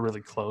these games are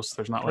really close.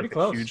 There's not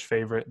a huge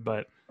favorite,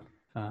 but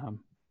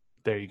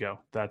there you go.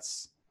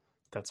 That's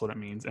what it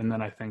means. And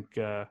then I think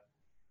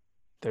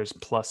there's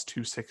plus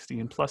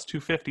 260 and plus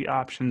 250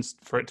 options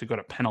for it to go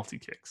to penalty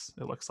kicks,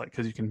 it looks like,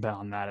 because you can bet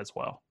on that as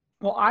well.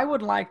 Well, I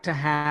would like to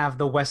have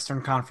the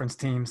Western Conference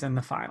teams in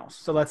the finals.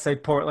 So let's say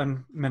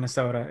Portland,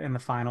 Minnesota in the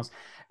finals.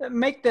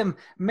 Make them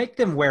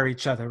wear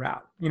each other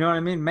out. You know what I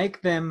mean?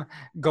 Make them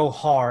go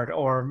hard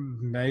or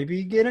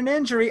maybe get an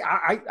injury.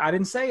 I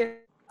didn't say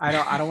it.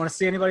 I don't want to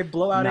see anybody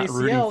blow out Not ACLs.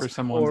 Rooting for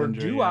someone's or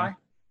injury, do yeah.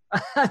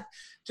 I?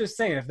 Just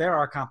saying, if they're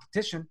our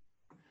competition,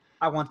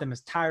 I want them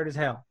as tired as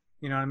hell.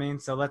 You know what I mean?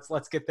 So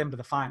let's get them to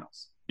the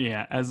finals.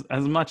 Yeah, as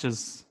much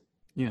as,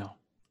 you know,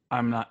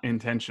 I'm not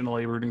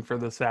intentionally rooting for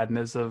the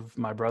sadness of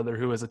my brother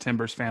who is a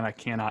Timbers fan. I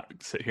cannot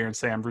sit here and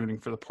say I'm rooting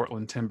for the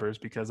Portland Timbers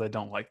because I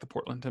don't like the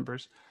Portland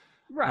Timbers.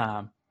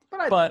 Right.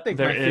 But I think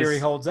my theory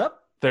holds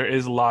up. There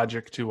is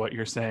logic to what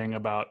you're saying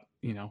about,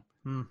 you know,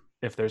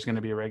 if there's going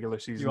to be a regular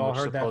season. You all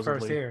heard that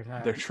first here.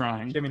 They're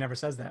trying. Jimmy never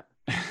says that.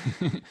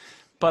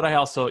 But I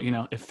also, you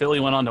know, if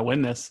Philly went on to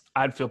win this,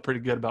 I'd feel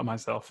pretty good about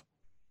myself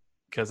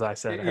because I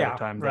said ahead of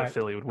time that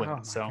Philly would win. Oh,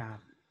 so. God.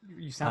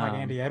 You sound like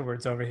Andy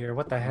Edwards over here.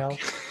 What the hell?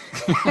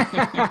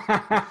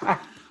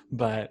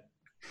 But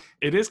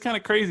it is kind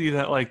of crazy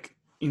that, like,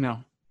 you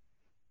know,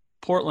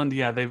 Portland,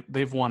 yeah,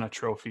 they've won a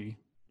trophy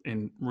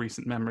in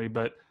recent memory,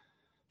 but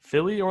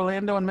Philly,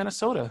 Orlando, and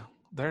Minnesota,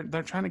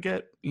 they're trying to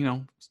get, you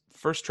know,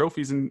 first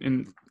trophies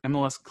in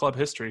MLS club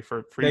history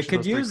for each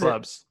of those three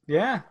clubs.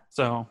 Yeah.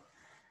 So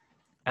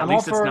at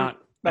least it's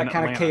not that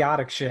kind of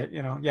chaotic shit,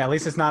 you know. Yeah, at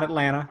least it's not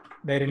Atlanta.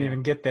 They didn't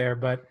even get there,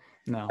 but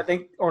no. I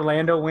think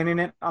Orlando winning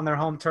it on their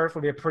home turf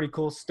would be a pretty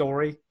cool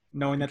story,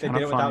 knowing that they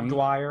did it without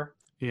Dwyer.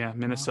 Yeah,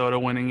 Minnesota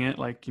winning it,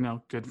 like, you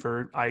know, good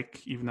for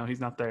Ike, even though he's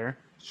not there.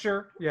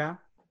 Sure, yeah.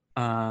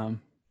 I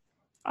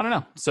don't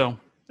know. So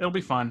it'll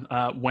be fun.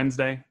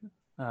 Wednesday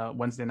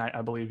night,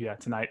 I believe. Yeah,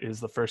 tonight is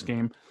the first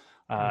game,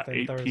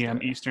 8 p.m.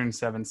 Eastern,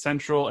 7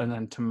 Central, and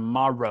then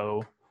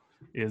tomorrow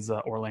is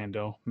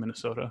Orlando,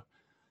 Minnesota,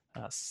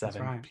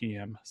 7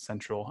 p.m.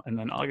 Central, and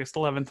then August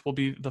 11th will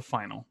be the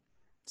final.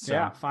 So,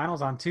 yeah,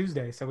 finals on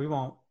Tuesday, so we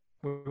won't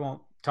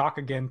talk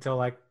again until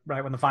like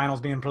right when the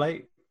finals being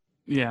played.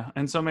 Yeah,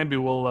 and so maybe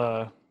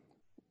we'll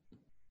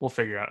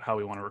figure out how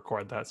we want to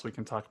record that so we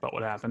can talk about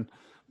what happened.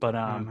 But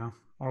I don't know.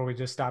 Or we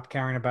just stop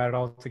caring about it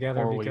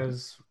altogether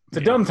because it's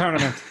a dumb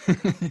tournament.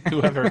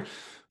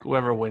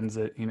 whoever wins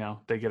it, you know,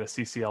 they get a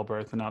CCL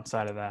berth, and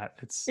outside of that,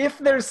 it's if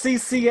there's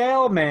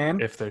CCL,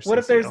 man. If there's what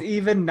CCL. If there's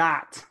even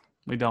not?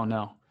 We don't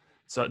know.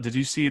 So did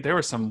you see there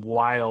were some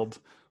wild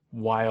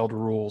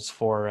rules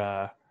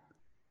for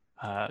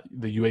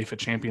the UEFA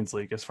Champions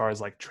League as far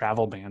as like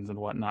travel bans and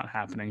whatnot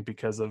happening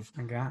because of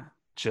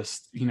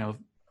just, you know,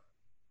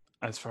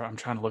 I'm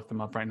trying to look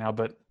them up right now,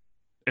 but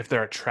if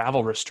there are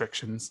travel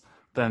restrictions,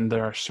 then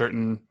there are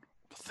certain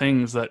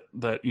things that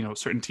you know,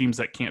 certain teams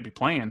that can't be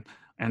playing.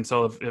 And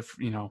so if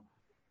you know,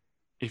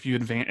 if you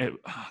advance,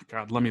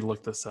 God, let me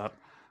look this up.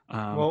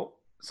 Well,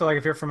 so like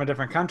if you're from a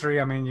different country,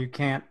 I mean,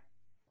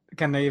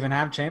 can they even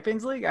have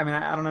Champions League? I mean,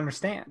 I don't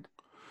understand.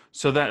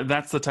 So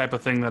that's the type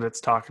of thing that it's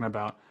talking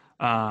about,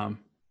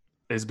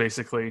 is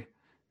basically,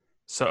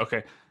 so,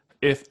 okay.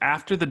 If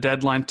after the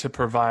deadline to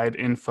provide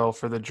info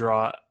for the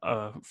draw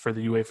for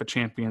the UEFA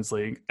Champions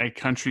League, a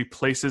country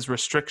places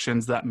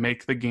restrictions that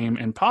make the game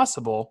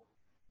impossible,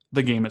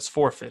 the game is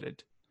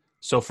forfeited.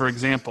 So, for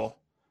example,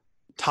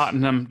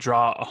 Tottenham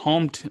draw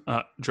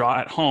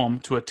at home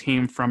to a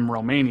team from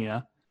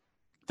Romania,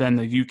 then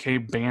the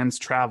UK bans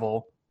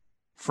travel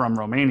from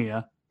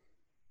Romania.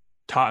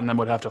 Tottenham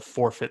would have to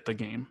forfeit the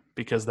game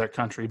because their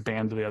country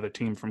banned the other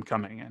team from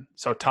coming in.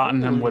 So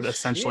Tottenham would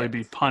essentially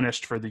be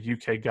punished for the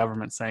UK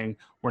government saying,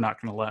 we're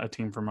not going to let a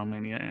team from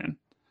Romania in.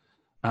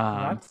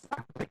 That's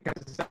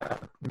because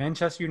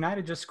Manchester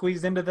United just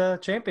squeezed into the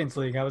Champions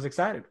League. I was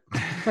excited.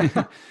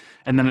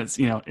 And then it's,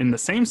 in the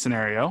same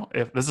scenario,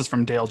 if this is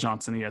from Dale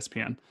Johnson,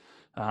 ESPN,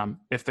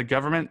 if the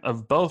government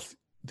of both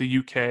the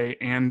UK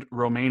and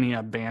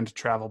Romania banned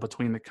travel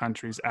between the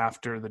countries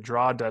after the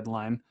draw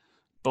deadline,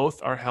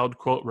 both are held,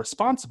 quote,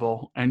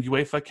 responsible, and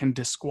UEFA can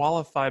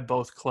disqualify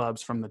both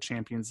clubs from the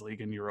Champions League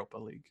and Europa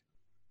League.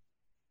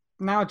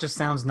 Now it just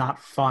sounds not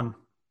fun.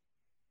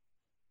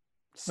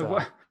 So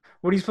what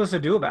are you supposed to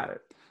do about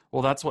it?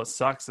 Well, that's what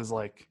sucks is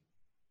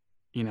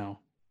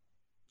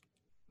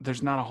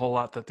there's not a whole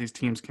lot that these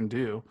teams can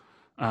do.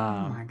 Oh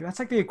my God. That's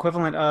like the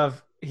equivalent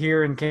of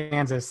here in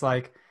Kansas,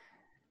 like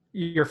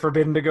you're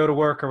forbidden to go to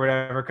work or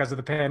whatever because of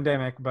the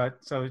pandemic, but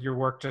so your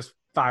work just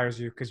fires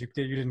you because you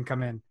didn't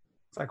come in.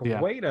 It's like,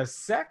 wait a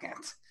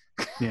second.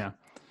 Yeah.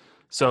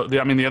 So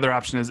the other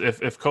option is if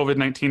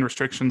COVID-19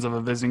 restrictions of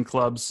a visiting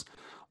club's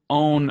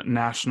own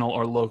national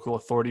or local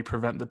authority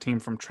prevent the team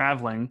from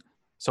traveling.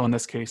 So in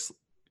this case,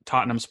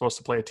 Tottenham's supposed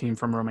to play a team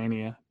from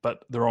Romania,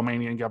 but the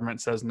Romanian government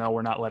says, no,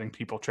 we're not letting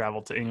people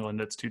travel to England.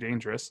 It's too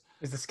dangerous.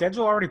 Is the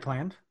schedule already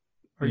planned?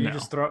 Or you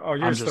just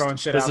throwing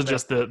shit this out is there?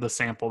 just the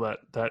sample that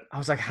I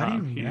was like, how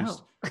do you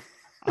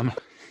know?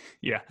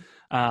 Yeah.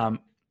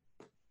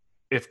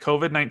 If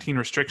COVID-19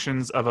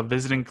 restrictions of a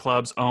visiting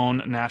club's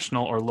own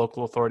national or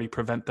local authority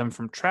prevent them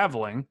from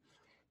traveling,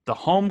 the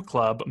home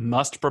club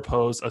must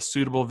propose a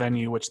suitable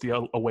venue which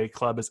the away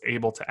club is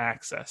able to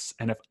access.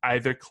 And if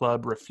either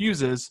club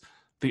refuses,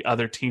 the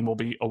other team will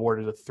be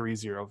awarded a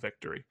 3-0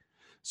 victory.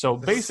 So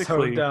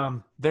basically,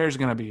 there's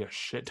going to be a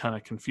shit ton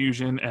of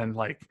confusion. And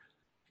like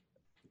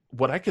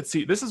what I could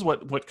see, this is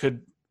what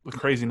could, the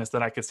craziness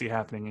that I could see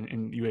happening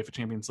in UEFA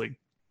Champions League.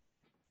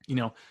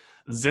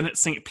 Zenit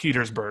St.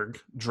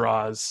 Petersburg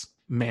draws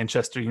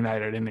Manchester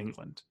United in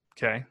England.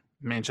 Okay.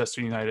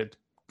 Manchester United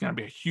going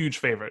to be a huge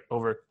favorite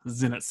over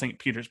Zenit St.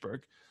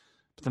 Petersburg.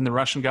 But then the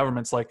Russian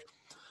government's like,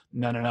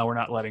 no, we're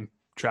not letting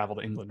travel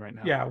to England right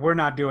now. Yeah, we're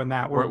not doing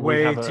that. We're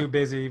way too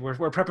busy. We're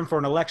prepping for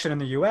an election in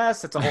the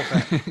U.S. It's a whole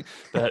thing.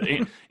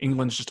 That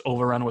England's just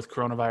overrun with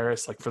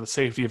coronavirus. Like, for the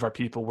safety of our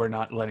people, we're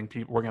not letting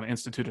people. We're going to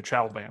institute a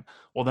travel ban.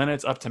 Well, then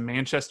it's up to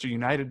Manchester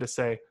United to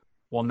say,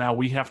 well, now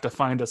we have to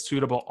find a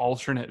suitable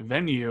alternate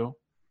venue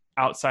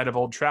outside of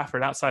Old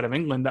Trafford, outside of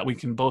England, that we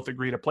can both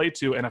agree to play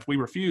to. And if we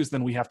refuse,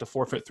 then we have to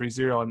forfeit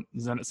 3-0 and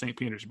Zenit St.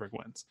 Petersburg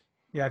wins.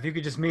 Yeah, if you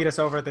could just meet us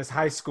over at this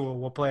high school,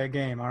 we'll play a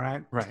game, all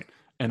right? Right.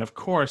 And of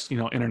course,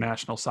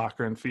 international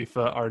soccer and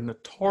FIFA are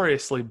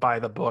notoriously by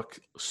the book,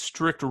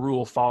 strict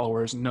rule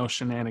followers. No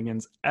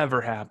shenanigans ever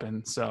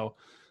happen. So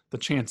the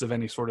chance of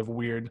any sort of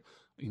weird,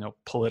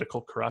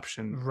 political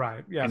corruption,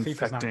 right? Yeah,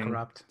 FIFA's not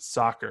corrupt.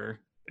 Soccer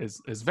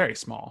is very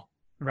small.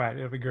 Right.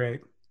 It'll be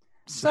great.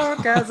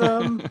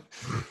 Sarcasm.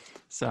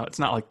 So it's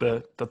not like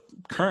the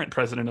current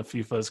president of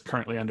FIFA is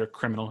currently under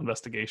criminal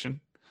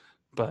investigation.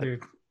 But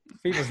dude,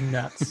 FIFA's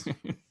nuts.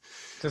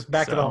 Just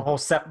back to the whole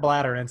Sepp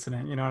Blatter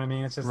incident. You know what I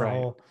mean? It's just a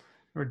whole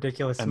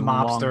ridiculous and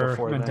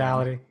mobster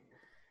mentality.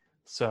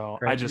 So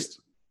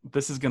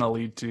this is going to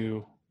lead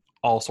to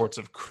all sorts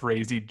of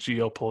crazy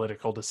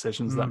geopolitical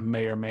decisions that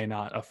may or may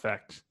not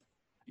affect.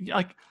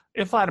 Like,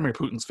 if Vladimir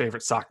Putin's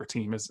favorite soccer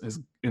team is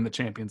in the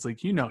Champions League,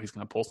 he's going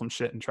to pull some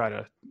shit and try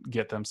to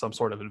get them some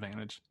sort of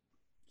advantage.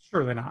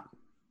 Surely not.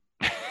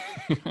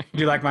 Do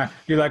you like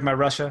my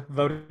Russia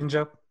voting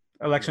joke,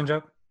 election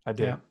joke? I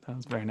did. Yeah. That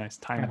was very nice.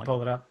 Timely. I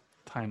pulled it up.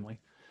 Timely.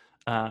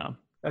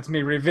 That's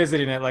me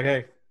revisiting it. Like,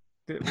 hey,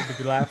 did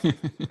you laugh?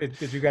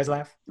 did you guys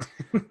laugh?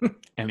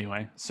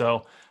 Anyway,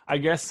 so I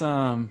guess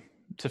to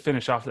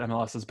finish off the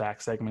MLS's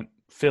back segment,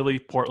 Philly,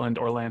 Portland,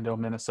 Orlando,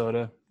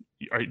 Minnesota.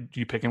 Are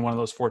you picking one of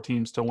those 4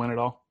 teams to win it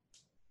all?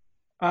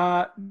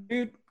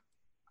 Dude,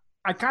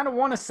 I kind of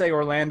want to say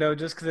Orlando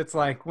just because it's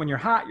like when you're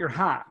hot, you're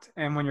hot.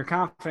 And when you're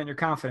confident, you're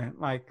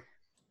confident. Like,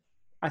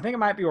 I think it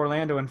might be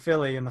Orlando and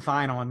Philly in the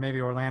final, and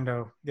maybe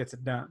Orlando gets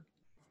it done.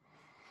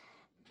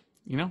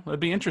 It'd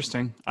be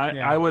interesting.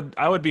 I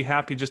would be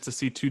happy just to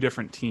see 2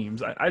 different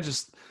teams. I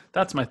just,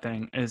 that's my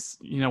thing is,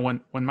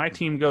 when my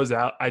team goes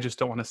out, I just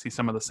don't want to see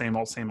some of the same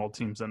old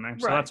teams in there.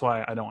 So that's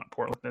why I don't want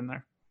Portland in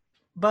there.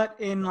 But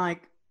in the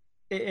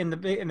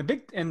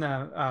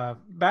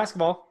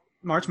basketball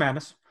March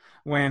Madness,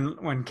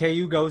 when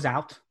KU goes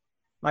out,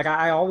 like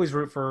I always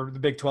root for the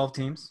Big 12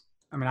 teams.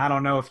 I mean, I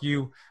don't know if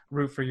you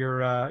root for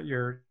your I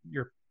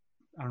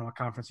don't know what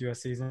conference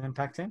USC is in,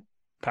 Pac-10?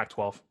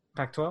 Pac-12.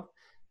 Pac-12?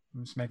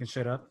 I'm just making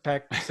shit up.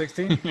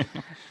 Pac-16.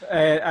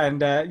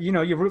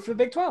 You root for the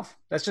Big 12.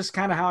 That's just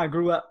kind of how I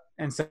grew up.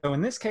 And so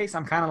in this case,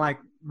 I'm kind of like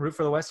root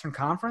for the Western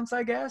Conference,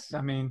 I guess.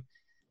 I mean,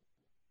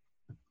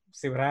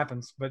 see what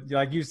happens. But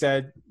like you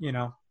said,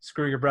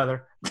 screw your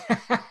brother.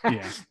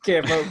 Yeah.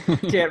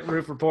 Can't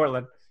root for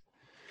Portland.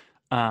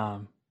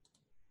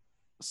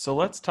 So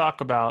let's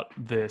talk about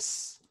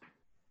this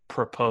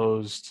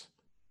proposed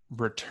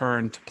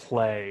return to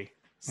play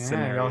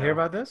scenario. Y'all hear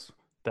about this?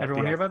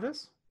 Everyone hear about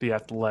this? The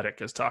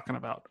Athletic is talking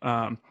about.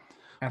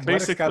 Athletic's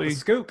basically got the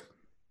scoop.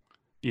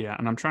 Yeah,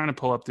 and I'm trying to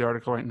pull up the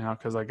article right now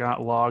because I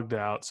got logged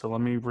out. So let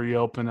me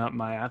reopen up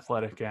my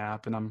Athletic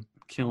app, and I'm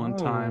killing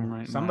time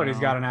right somebody's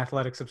now. got an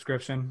athletic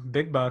subscription.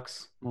 Big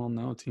bucks. Well,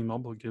 no,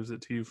 T-Mobile gives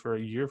it to you for a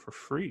year for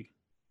free.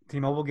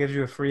 T-Mobile gives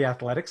you a free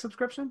athletic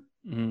subscription?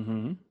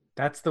 Mm-hmm.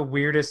 That's the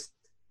weirdest.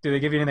 Do they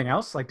give you anything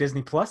else like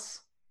Disney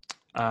Plus?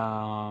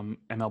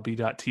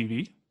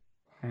 MLB.TV,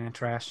 And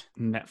trash.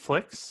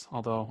 Netflix,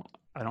 although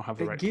I don't have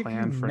the They right give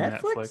plan you for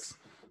Netflix? Netflix.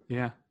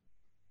 Yeah.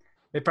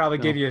 They probably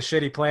No. give you a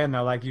shitty plan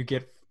though, like you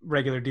get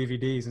regular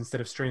DVDs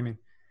instead of streaming.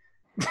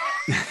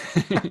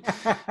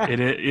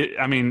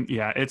 I mean,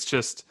 yeah, it's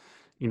just,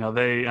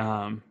 they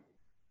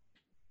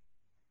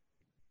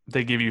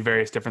give you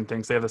various different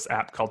things. They have this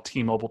app called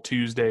T-Mobile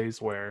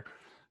Tuesdays where,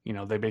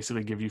 they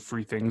basically give you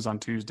free things on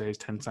Tuesdays,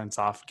 10 cents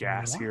off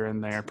gas here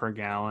and there per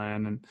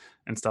gallon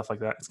and stuff like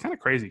that. It's kind of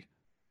crazy.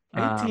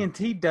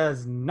 AT&T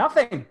does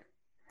nothing.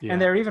 Yeah.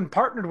 And they're even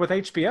partnered with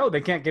HBO.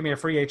 They can't give me a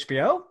free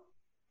HBO.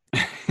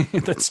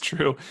 That's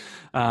true.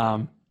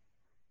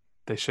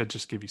 They should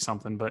just give you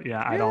something, but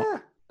yeah, I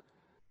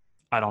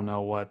don't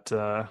know what.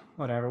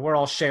 Whatever. We're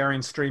all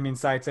sharing streaming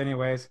sites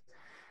anyways.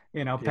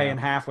 Paying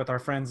half with our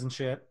friends and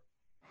shit.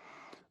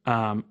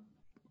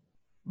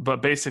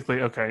 But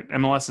basically, okay,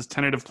 MLS's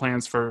tentative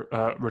plans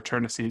for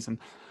return to season.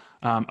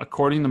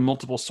 According to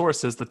multiple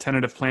sources, the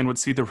tentative plan would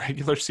see the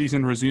regular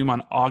season resume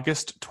on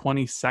August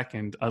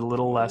 22nd, a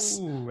little less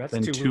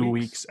than 2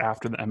 weeks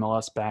after the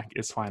MLS back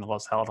is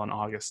finals held on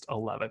August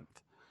 11th.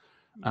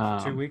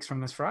 2 weeks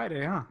from this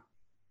Friday, huh?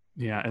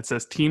 Yeah, it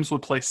says teams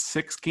would play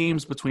 6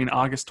 games between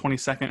August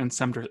 22nd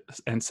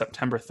and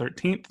September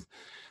 13th.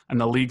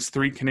 And the league's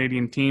 3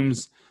 Canadian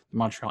teams, the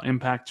Montreal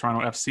Impact,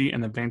 Toronto FC,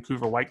 and the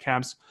Vancouver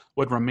Whitecaps,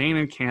 would remain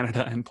in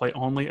Canada and play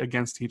only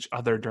against each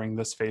other during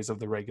this phase of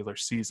the regular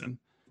season.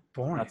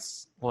 Boring.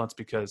 That's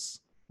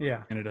because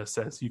Canada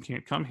says you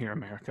can't come here,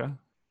 America.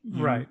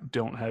 You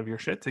don't have your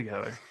shit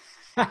together.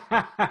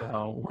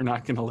 So we're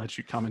not going to let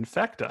you come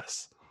infect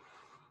us.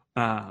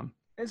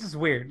 This is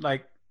weird.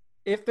 Like,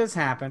 if this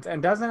happens,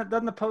 and doesn't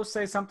the post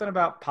say something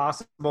about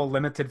possible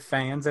limited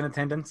fans in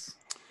attendance?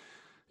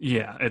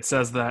 Yeah, it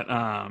says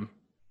that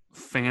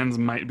fans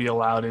might be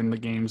allowed in the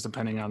games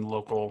depending on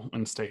local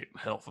and state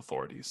health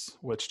authorities,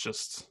 which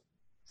just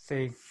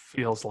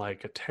feels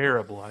like a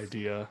terrible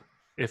idea.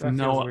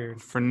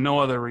 For no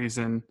other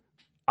reason,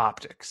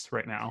 optics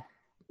right now.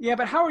 Yeah,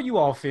 but how are you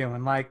all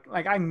feeling? Like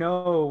I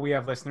know we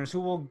have listeners who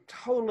will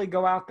totally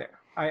go out there.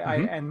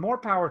 And more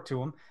power to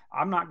them.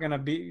 I'm not gonna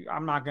be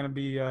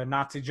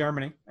Nazi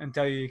Germany and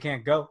tell you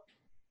can't go.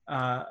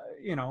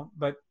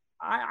 But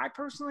I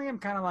personally am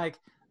kind of like,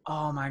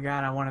 oh my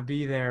God, I want to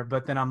be there,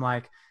 but then I'm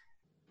like,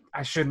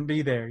 I shouldn't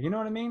be there. You know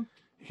what I mean?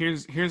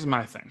 Here's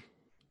my thing.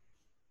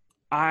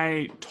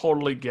 I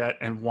totally get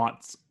and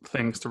want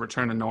things to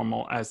return to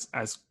normal as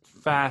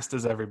fast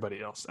as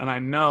everybody else. And I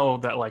know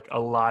that like a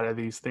lot of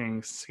these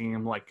things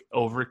seem like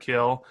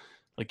overkill.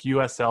 Like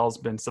USL's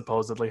been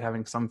supposedly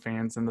having some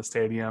fans in the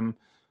stadium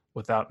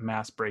without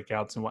mass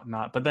breakouts and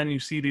whatnot. But then you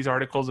see these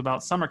articles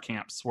about summer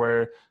camps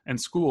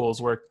and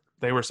schools where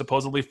they were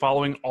supposedly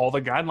following all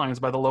the guidelines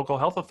by the local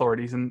health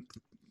authorities and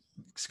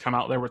come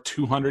out there with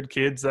 200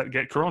 kids that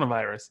get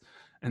coronavirus.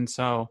 And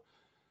so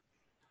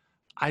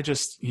I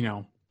just,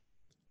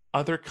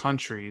 other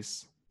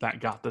countries that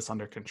got this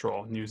under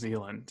control, New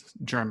Zealand,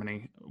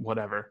 Germany,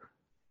 whatever,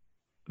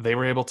 they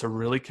were able to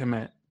really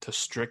commit to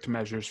strict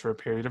measures for a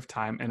period of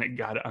time, and it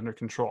got it under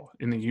control.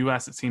 In the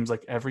U.S., it seems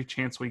like every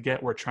chance we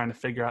get, we're trying to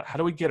figure out how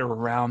do we get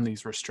around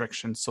these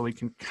restrictions so we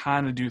can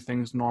kind of do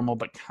things normal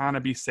but kind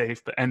of be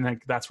safe. And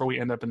that's where we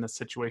end up in this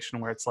situation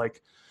where it's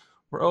like,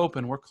 we're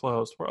open, we're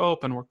closed, we're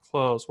open, we're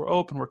closed, we're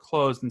open, we're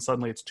closed, and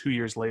suddenly it's 2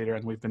 years later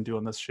and we've been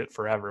doing this shit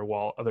forever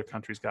while other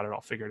countries got it all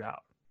figured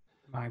out.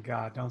 My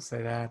God, don't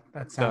say that.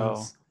 That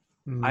sounds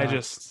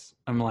nuts.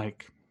 I'm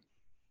like,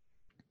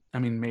 I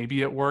mean,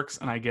 maybe it works,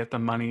 and I get the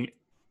money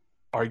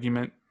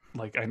argument.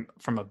 Like,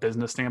 from a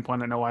business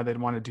standpoint, I know why they'd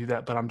want to do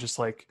that, but I'm just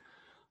like,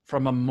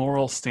 from a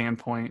moral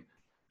standpoint,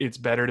 it's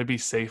better to be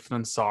safe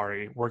than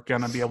sorry. We're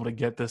going to be able to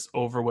get this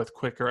over with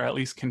quicker, at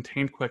least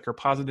contained quicker,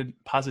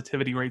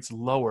 positivity rates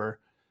lower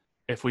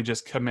if we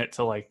just commit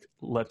to like,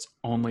 let's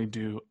only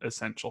do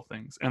essential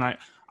things. And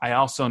I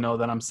also know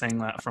that I'm saying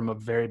that from a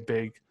very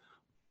big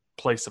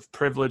place of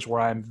privilege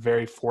where I'm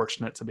very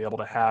fortunate to be able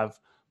to have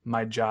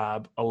my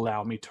job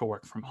allow me to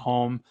work from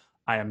home.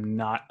 I am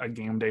not a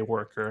game day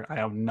worker. I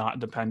am not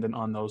dependent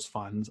on those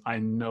funds. I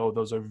know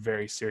those are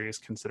very serious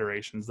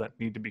considerations that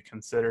need to be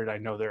considered. I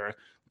know there are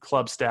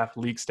club staff,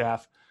 league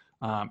staff,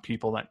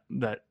 people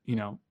that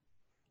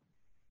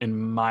in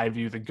my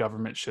view, the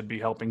government should be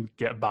helping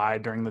get by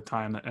during the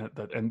time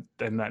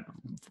that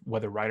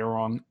whether right or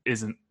wrong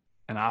isn't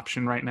an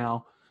option right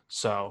now.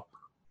 So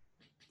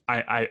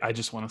I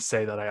just want to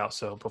say that I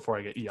also, before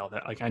I get yelled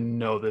at, like, I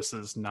know this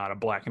is not a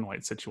black and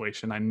white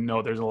situation. I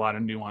know there's a lot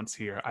of nuance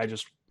here.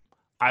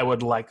 I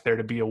would like there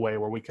to be a way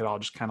where we could all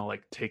just kind of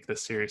like take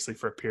this seriously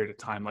for a period of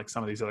time, like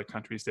some of these other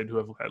countries did who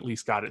have at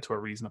least got it to a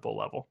reasonable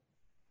level.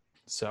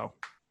 So.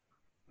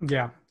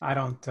 Yeah, I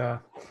don't,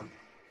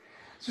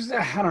 Just,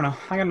 I don't know.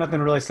 I got nothing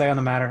to really say on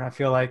the matter. I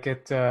feel like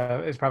it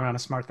is probably not a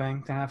smart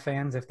thing to have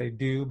fans if they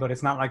do, but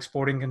it's not like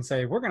Sporting can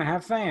say we're going to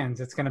have fans.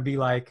 It's going to be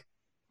like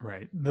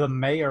Right. the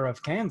mayor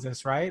of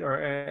Kansas, right? Or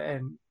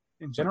and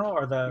in general,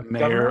 or the Mayor,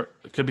 governor.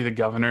 it could be the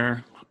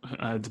governor,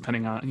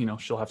 depending on,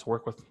 she'll have to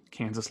work with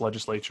Kansas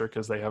legislature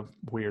because they have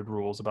weird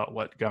rules about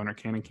what governor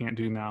can and can't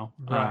do now.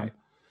 Right.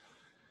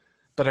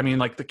 But I mean,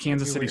 like the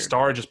Kansas Be City weird.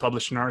 Star just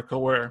published an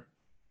article where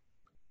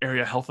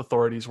area health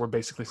authorities were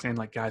basically saying,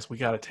 like, guys, we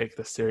got to take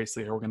this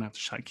seriously or we're going to have to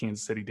shut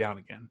Kansas City down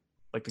again.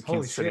 Like the Holy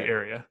Kansas City shit.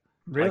 area.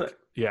 Really? Like,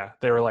 yeah,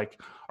 they were like,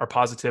 our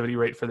positivity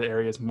rate for the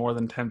area is more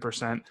than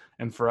 10%.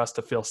 And for us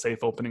to feel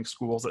safe opening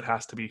schools, it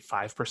has to be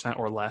 5%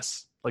 or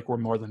less. Like we're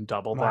more than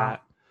double Wow.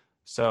 that.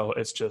 So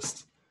it's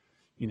just,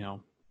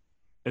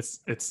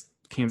 it's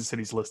Kansas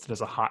City's listed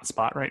as a hot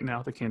spot right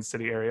now, the Kansas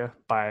City area,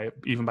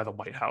 even by the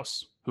White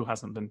House, who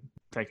hasn't been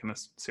taking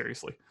this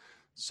seriously.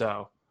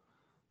 So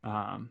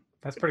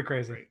That's pretty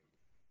crazy.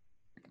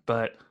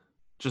 but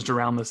just to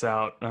round this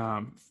out,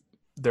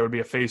 there would be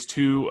a phase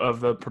 2 of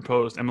the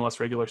proposed MLS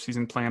regular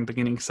season plan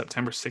beginning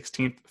September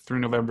 16th through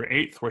November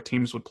 8th, where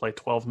teams would play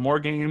 12 more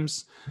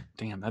games.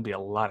 Damn, that'd be a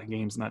lot of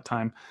games in that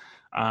time.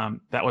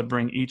 That would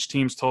bring each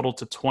team's total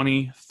to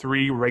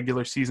 23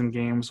 regular season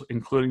games,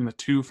 including the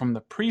 2 from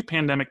the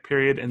pre-pandemic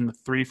period and the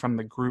 3 from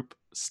the group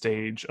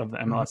stage of the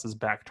MLS's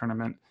back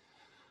tournament.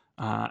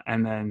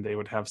 And then they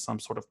would have some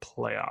sort of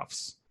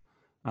playoffs.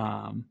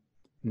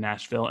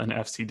 Nashville and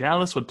FC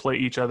Dallas would play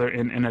each other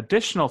in an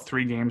additional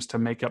 3 games to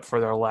make up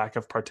for their lack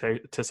of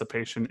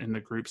participation in the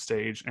group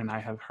stage. And I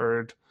have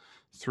heard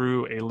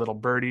through a little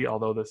birdie,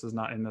 although this is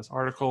not in this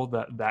article,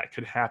 that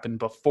could happen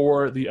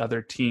before the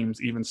other teams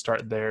even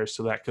start theirs.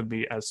 So that could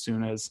be as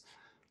soon as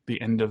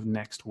the end of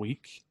next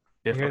week.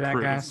 You If hear that,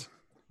 approved. guys?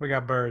 We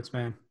got birds,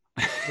 man.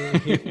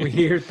 We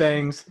hear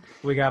things.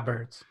 We got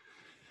birds.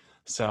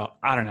 So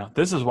I don't know.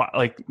 This is why,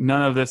 like,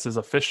 none of this is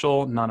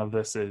official. None of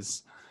this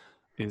is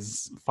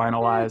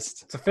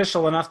finalized. It's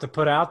official enough to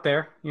put out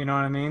there. You know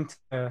what I mean?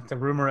 To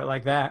rumor it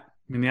like that.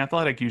 I mean, the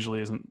Athletic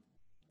usually isn't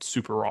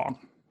super wrong.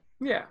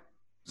 Yeah.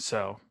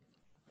 So,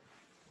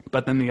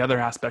 but then the other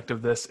aspect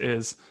of this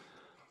is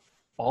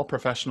all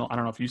professional, I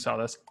don't know if you saw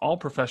this, all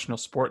professional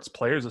sports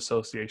players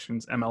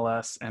associations,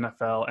 MLS,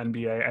 NFL,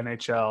 NBA,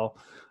 NHL,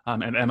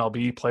 and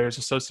MLB players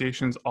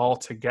associations all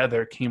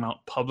together came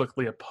out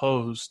publicly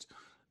opposed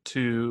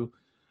to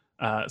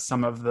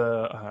some of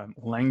the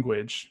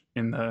language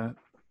in the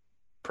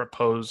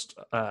proposed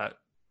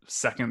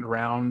second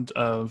round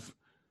of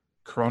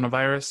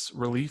coronavirus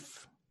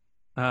relief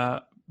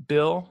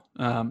bill.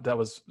 That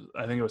was,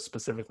 I think it was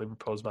specifically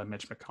proposed by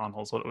Mitch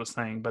McConnell is what it was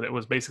saying, but it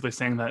was basically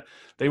saying that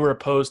they were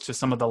opposed to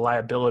some of the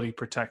liability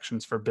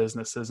protections for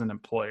businesses and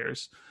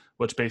employers,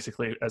 which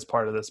basically, as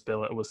part of this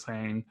bill, it was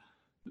saying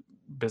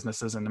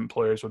businesses and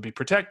employers would be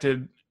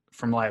protected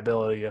from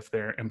liability if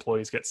their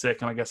employees get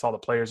sick. And I guess all the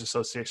players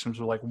associations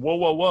were like,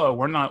 whoa,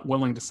 we're not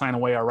willing to sign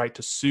away our right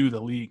to sue the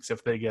leagues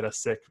if they get us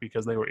sick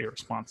because they were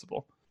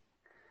irresponsible.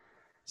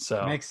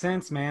 So makes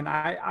sense, man.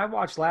 I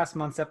watched last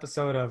month's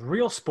episode of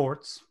Real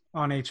Sports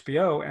on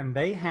HBO, and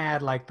they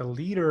had like the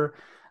leader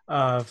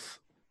of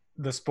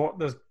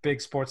the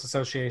big sports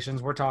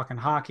associations. We're talking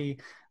hockey,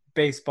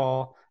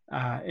 baseball,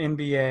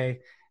 NBA,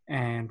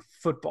 and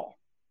football.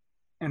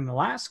 And the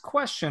last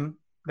question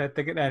that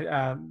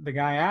the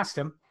guy asked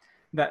him,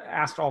 that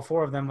asked all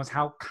 4 of them, was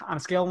how, on a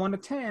scale of 1 to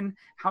 10,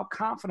 how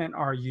confident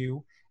are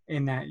you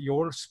in that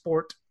your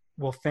sport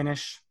will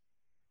finish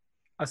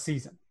a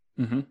season?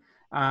 Mm-hmm.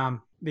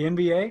 The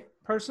NBA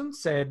person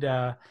said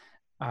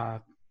 100%,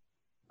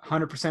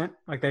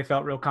 like they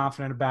felt real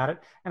confident about it.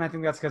 And I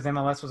think that's because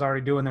MLS was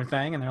already doing their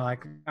thing, and they're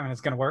like, I mean,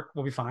 it's going to work.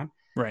 We'll be fine.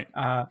 Right.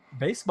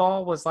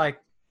 Baseball was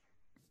like,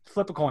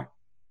 flip a coin.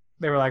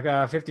 They were like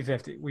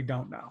 50-50. We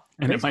don't know.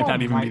 And it might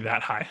not even be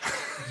that high.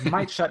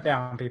 Might shut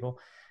down people.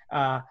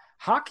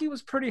 Hockey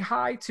was pretty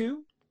high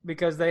too,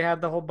 because they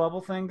had the whole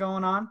bubble thing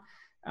going on.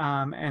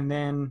 And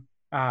then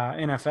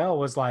NFL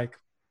was like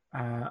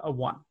a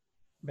 1.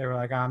 They were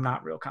like, I'm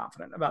not real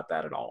confident about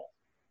that at all.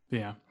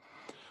 Yeah.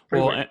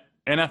 Pretty Well, weird.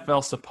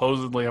 NFL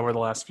supposedly over the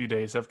last few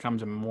days have come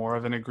to more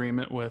of an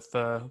agreement with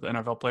the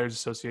NFL Players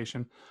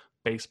Association.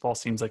 Baseball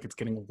seems like it's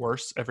getting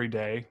worse every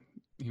day.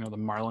 The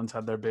Marlins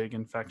had their big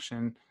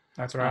infection.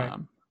 That's right.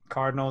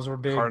 Cardinals were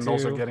big.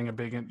 Cardinals too. are getting a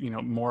big,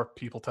 more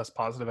people test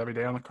positive every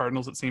day on the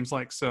Cardinals, it seems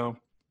like. So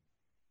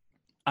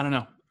I don't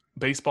know.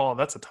 Baseball,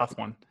 that's a tough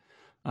one.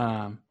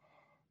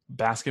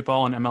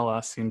 Basketball and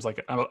MLS seems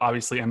like,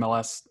 obviously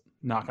MLS,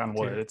 knock on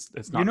wood,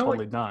 it's not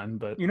totally done.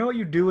 But you know what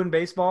you do in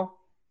baseball?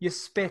 You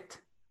spit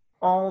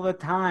all the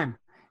time.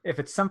 If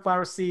it's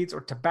sunflower seeds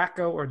or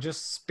tobacco or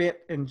just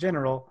spit in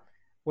general,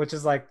 which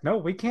is like, no,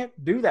 we can't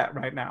do that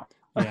right now.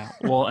 Yeah.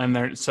 Well,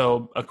 and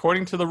so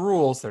according to the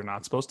rules, they're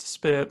not supposed to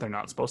spit. They're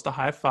not supposed to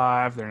high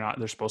five.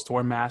 They're supposed to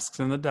wear masks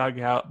in the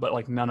dugout, but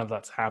like none of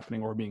that's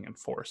happening or being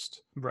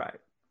enforced. Right.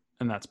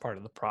 And that's part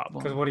of the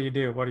problem. Because what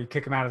do? What do you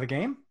kick them out of the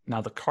game?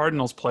 Now, the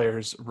Cardinals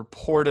players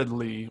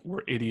reportedly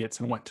were idiots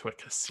and went to a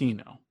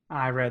casino.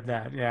 I read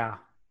that. Yeah.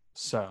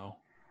 So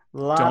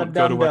Don't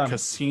go to a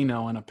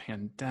casino in a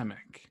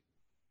pandemic.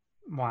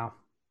 Wow.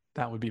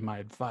 That would be my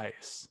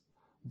advice.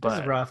 This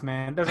is rough,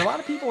 man. There's a lot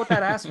of people with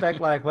that aspect,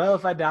 like, well,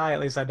 if I die, at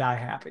least I die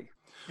happy.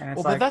 And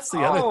it's but that's the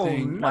other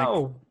thing.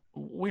 No. Like,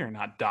 we're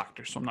not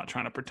doctors, so I'm not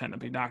trying to pretend to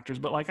be doctors,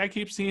 but like I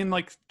keep seeing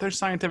like there's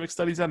scientific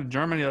studies out of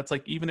Germany that's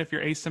like even if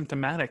you're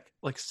asymptomatic,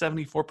 like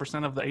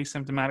 74% of the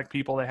asymptomatic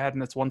people they had in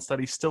this one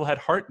study still had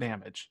heart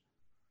damage.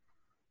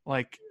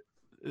 Like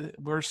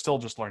we're still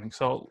just learning.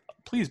 So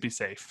please be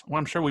safe. Well,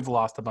 I'm sure we've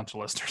lost a bunch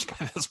of listeners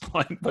by this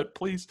point, but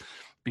please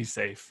be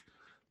safe.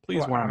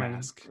 Please wear a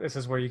mask. This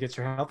is where you get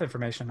your health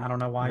information. I don't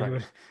know why you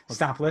would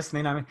stop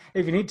listening. I mean,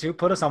 if you need to,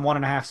 put us on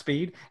 1.5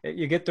 speed.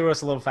 You get through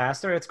us a little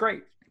faster. It's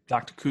great.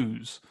 Dr.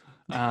 Coos.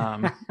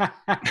 The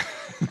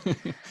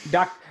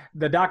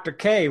Dr.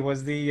 K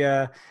was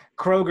the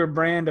Kroger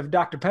brand of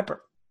Dr.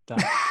 Pepper.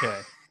 Dr.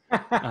 K.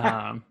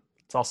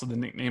 It's also the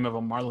nickname of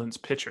a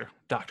Marlins pitcher,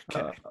 Dr.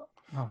 K.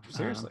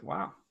 Seriously?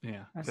 Wow.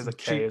 Yeah. Because a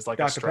K is like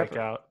a strikeout.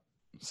 Pepper.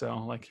 So,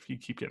 like, if you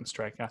keep getting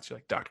strikeouts, you're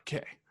like, Dr.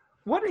 K.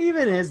 What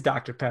even is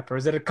Dr. Pepper?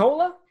 Is it a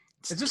cola?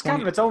 It's just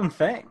kind of its own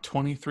thing.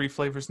 23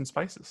 flavors and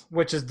spices.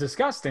 Which is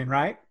disgusting,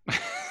 right?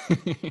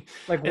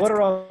 Like, what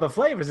are all the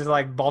flavors? Is it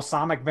like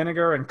balsamic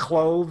vinegar and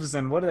cloves,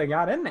 and what do they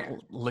got in there?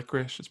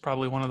 Licorice is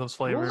probably one of those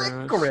flavors.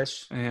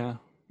 Licorice? Yeah.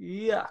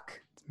 Yuck.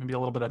 Maybe a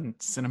little bit of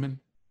cinnamon.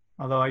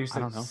 Although I used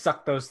to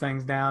suck those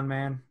things down,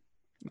 man.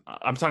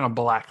 I'm talking about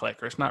black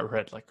licorice, not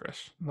red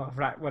licorice. Well,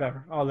 right,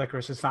 whatever. All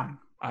licorice is fine.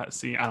 I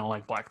don't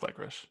like black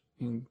licorice.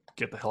 You can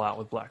get the hell out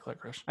with black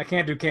licorice. I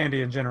can't do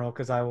candy in general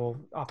because I'll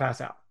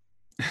pass out.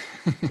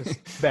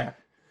 Just bad.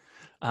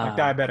 Like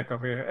diabetic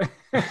over here.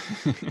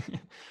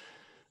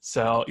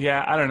 So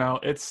yeah, I don't know.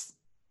 It's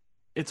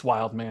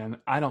wild, man.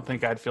 I don't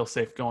think I'd feel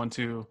safe going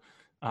to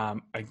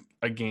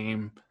a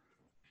game,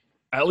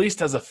 at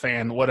least as a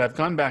fan. What I've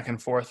gone back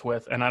and forth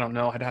with, and I don't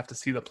know, I'd have to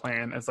see the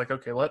plan. It's like,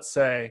 okay, let's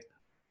say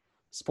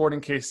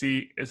Sporting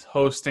KC is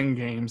hosting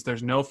games.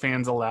 There's no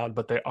fans allowed,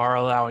 but they are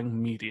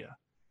allowing media.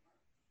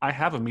 I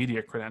have a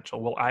media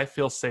credential. Will I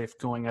feel safe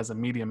going as a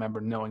media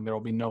member knowing there will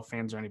be no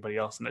fans or anybody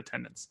else in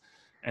attendance?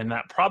 And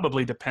that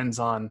probably depends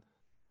on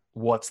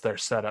what's their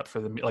setup for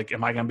the, like,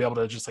 am I going to be able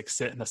to just like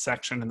sit in a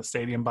section in the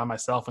stadium by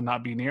myself and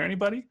not be near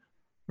anybody?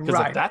 Because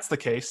if that's the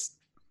case,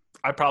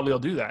 I probably will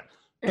do that.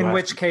 In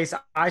which case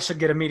I should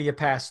get a media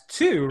pass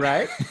too,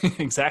 right?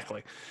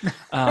 Exactly.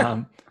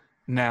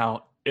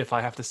 Now, if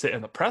I have to sit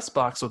in the press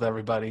box with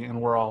everybody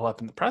and we're all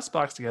up in the press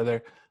box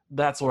together,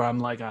 that's where I'm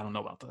like, I don't know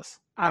about this.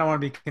 I don't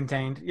want to be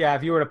contained. Yeah,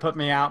 if you were to put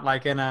me out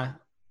like in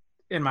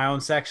my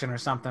own section or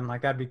something,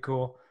 like that'd be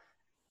cool.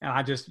 And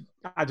I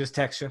just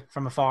text you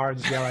from afar,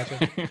 just yell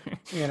at you.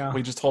 You know,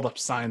 we just hold up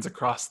signs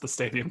across the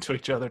stadium to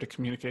each other to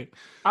communicate.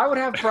 I would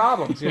have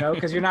problems, you know,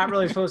 because you're not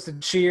really supposed to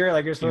cheer,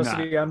 like you're supposed to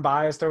be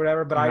unbiased or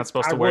whatever. But you're not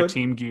supposed to wear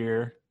team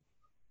gear.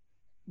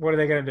 What are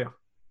they gonna do?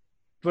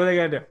 What are they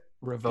gonna do?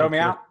 Revoke Throw me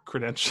your out?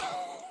 credential.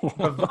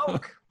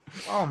 Revoke?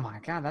 Oh my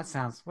God, that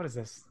sounds. What is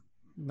this?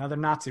 Another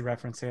Nazi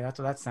reference here. That's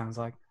what that sounds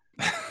like.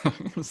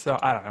 So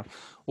I don't know.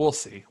 We'll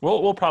see.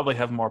 We'll probably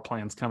have more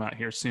plans come out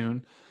here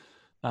soon.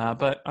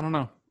 But I don't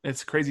know.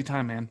 It's a crazy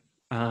time, man.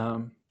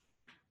 And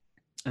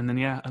then,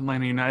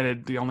 Atlanta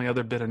United, the only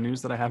other bit of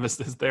news that I have is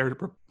they're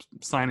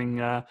signing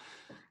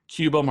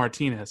Cubo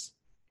Martinez.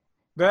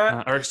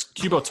 Or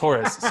Cubo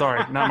Torres.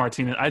 Sorry, not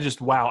Martinez. I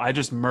just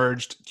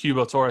merged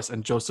Cubo Torres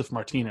and Joseph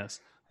Martinez.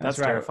 That's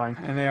right. Terrifying.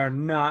 And they are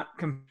not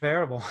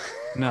comparable.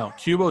 No,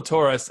 Cubo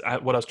Torres,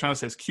 what I was trying to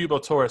say is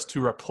Cubo Torres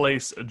to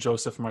replace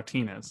Joseph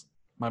Martinez.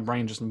 My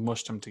brain just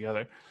mushed them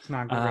together. It's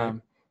not great.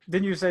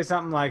 Didn't you say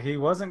something like, he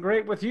wasn't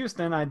great with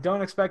Houston? I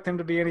don't expect him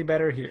to be any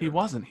better here. He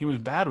wasn't. He was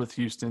bad with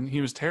Houston.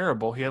 He was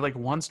terrible. He had like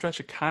one stretch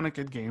of kind of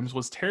good games,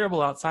 was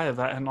terrible outside of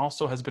that, and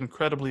also has been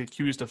credibly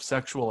accused of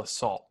sexual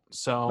assault.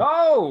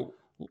 So,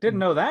 didn't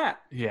know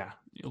that. Yeah,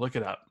 you look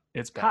it up.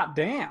 It's bad. Hot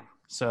damn.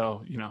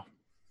 So,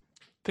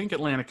 think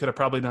Atlanta could have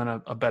probably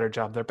done a better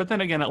job there. But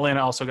then again,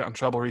 Atlanta also got in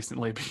trouble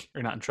recently,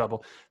 or not in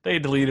trouble. They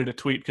deleted a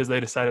tweet because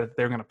they decided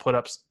they were going to put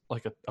up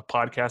like a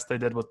podcast they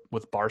did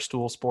with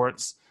Barstool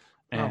Sports.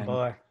 And oh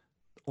boy.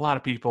 A lot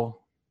of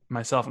people,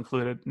 myself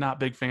included, not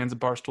big fans of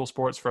Barstool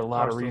Sports for a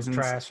lot of reasons.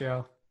 Trash,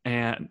 yo.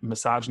 And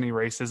misogyny,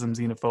 racism,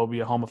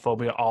 xenophobia,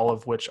 homophobia, all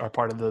of which are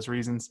part of those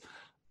reasons.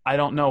 I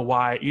don't know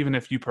why, even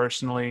if you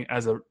personally,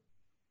 as a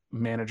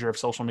manager of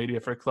social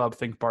media for a club,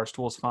 think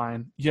Barstool's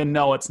fine,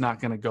 it's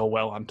not going to go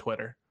well on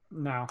Twitter.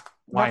 No.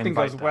 Nothing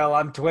goes well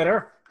on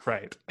Twitter.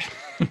 Right.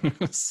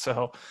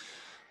 So,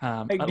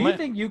 do you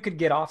think you could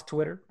get off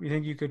Twitter? You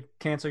think you could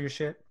cancel your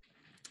shit?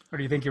 Or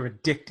do you think you're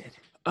addicted?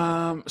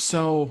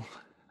 So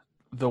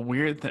the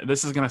weird thing,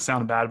 this is going to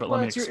sound bad, but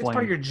let me explain. It's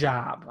part of your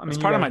job. It's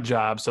part of my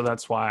job, so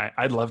that's why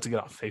I'd love to get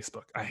off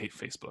Facebook. I hate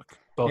Facebook.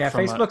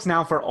 Facebook's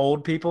now for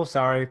old people.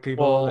 Sorry,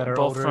 people that are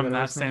both older. Both from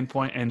that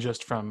standpoint and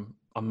just from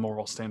a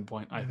moral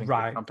standpoint, I think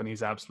the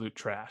company's absolute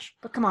trash.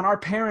 But come on, our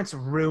parents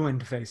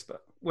ruined Facebook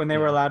when they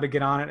were allowed to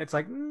get on it. It's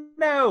like,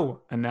 No.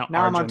 And now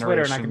I'm on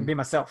Twitter and I can be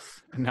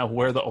myself. And now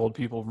we're the old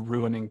people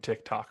ruining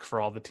TikTok for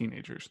all the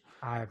teenagers.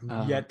 I've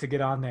yet to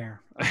get on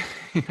there.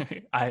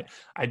 I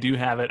do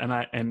have it,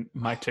 and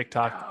my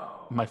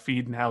TikTok, my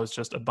feed now is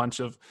just a bunch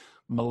of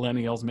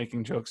millennials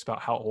making jokes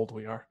about how old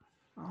we are.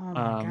 Oh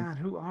my God,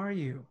 who are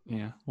you?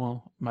 Yeah,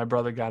 well, my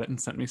brother got it and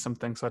sent me some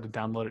things, so I had to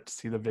download it to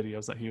see the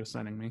videos that he was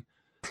sending me,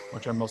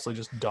 which are mostly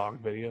just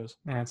dog videos.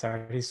 Man,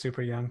 sorry, he's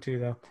super young too,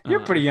 though.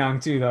 You're pretty young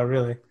too, though,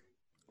 really.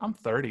 I'm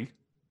 30.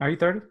 Are you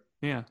 30?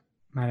 Yeah.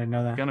 I didn't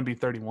know that. I'm gonna be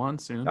 31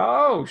 soon.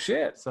 Oh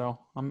shit! So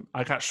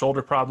I got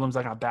shoulder problems.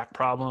 I got back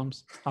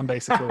problems. I'm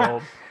basically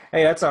old.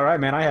 Hey, that's all right,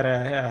 man. I had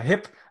a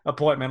hip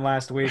appointment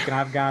last week, and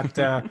I've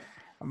got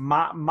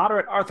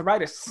moderate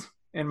arthritis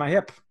in my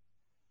hip.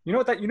 You know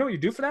what you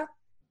do for that?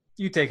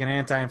 You take an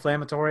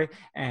anti-inflammatory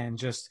and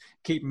just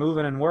keep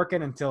moving and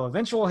working until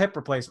eventual hip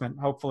replacement,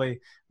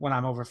 hopefully when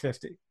I'm over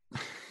 50.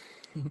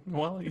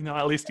 Well,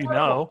 at least you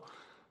know.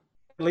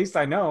 At least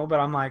I know, but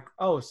I'm like,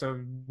 oh, so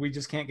we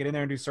just can't get in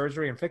there and do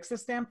surgery and fix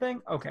this damn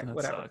thing? Okay, that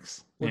whatever.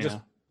 Sucks. Just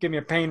give me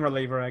a pain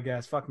reliever, I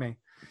guess. Fuck me.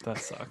 That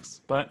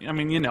sucks. But,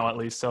 at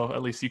least. So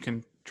at least you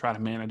can try to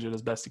manage it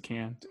as best you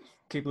can.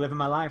 Keep living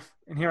my life.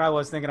 And here I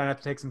was thinking I'd have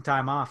to take some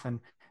time off. And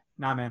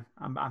nah, man,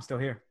 I'm still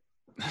here.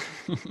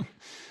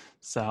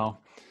 So,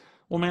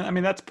 well,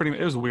 man, that's it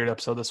was a weird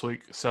episode this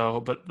week. So,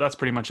 but that's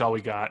pretty much all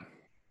we got.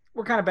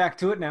 We're kind of back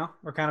to it now.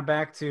 We're kind of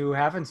back to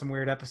having some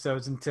weird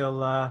episodes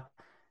until,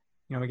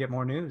 we get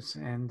more news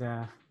and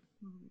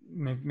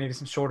maybe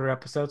some shorter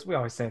episodes. We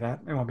always say that.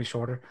 It won't be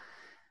shorter.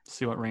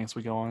 See what rants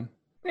we go on.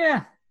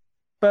 Yeah.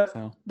 But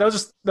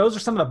those are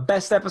some of the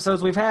best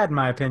episodes we've had, in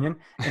my opinion,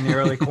 in the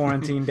early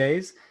quarantine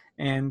days.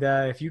 And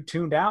if you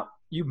tuned out,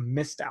 you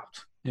missed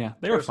out. Yeah,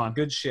 they were fun.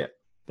 Good shit.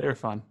 They were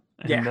fun.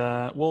 And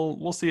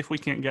we'll see if we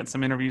can't get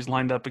some interviews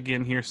lined up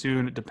again here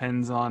soon. It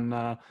depends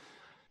on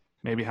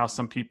maybe how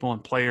some people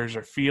and players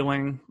are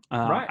feeling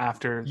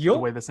after the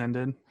way this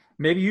ended.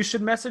 Maybe you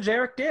should message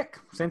Eric Dick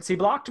since he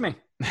blocked me.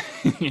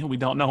 We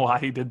don't know why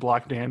he did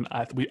block Dan.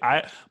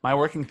 My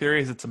working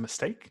theory is it's a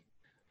mistake.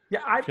 Yeah,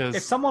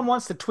 if someone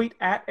wants to tweet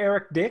at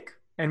Eric Dick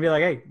and be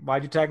like, "Hey,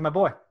 why'd you tag my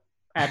boy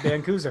at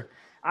Dan Kuzer?"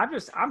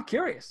 I'm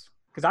curious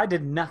because I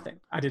did nothing.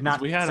 I did not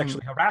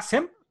sexually harass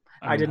him.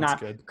 I did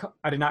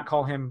not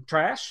call him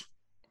trash.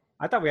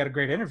 I thought we had a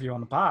great interview on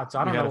the pod, so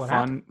I don't know what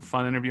happened.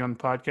 Fun interview on the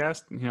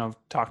podcast.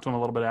 Talked to him a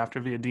little bit after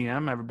via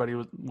DM. Everybody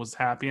was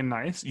happy and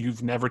nice.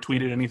 You've never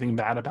tweeted anything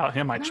bad about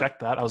him. I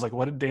checked that. I was like,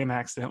 what did Dan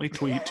accidentally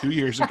tweet 2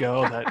 years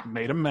ago that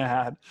made him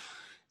mad?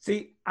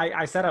 See,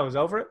 I said I was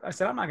over it. I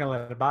said I'm not going to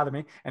let it bother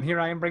me, and here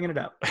I am bringing it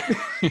up.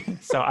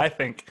 So I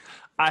think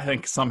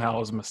somehow it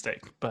was a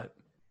mistake, but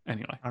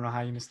anyway. I don't know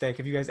how you mistake.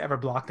 If you guys ever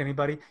blocked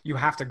anybody, you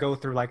have to go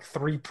through like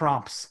 3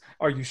 prompts.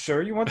 Are you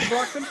sure you want to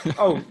block them?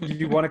 Oh,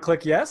 you want to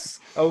click yes?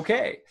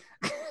 Okay.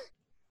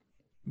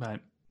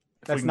 But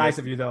that's nice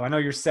of you, though. I know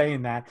you're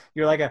saying that.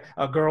 You're like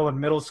a girl in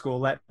middle school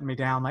letting me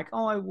down. Like,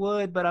 oh, I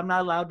would, but I'm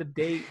not allowed to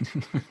date.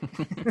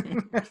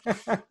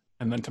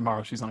 And then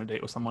tomorrow she's on a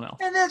date with someone else.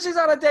 And then she's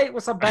on a date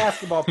with some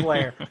basketball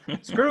player.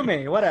 Screw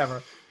me,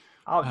 whatever.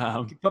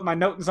 I'll put my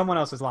note in someone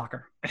else's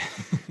locker.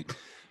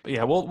 But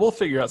yeah, we'll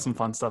figure out some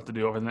fun stuff to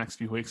do over the next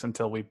few weeks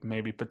until we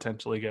maybe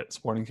potentially get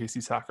Sporting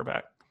KC Soccer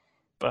back.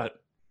 But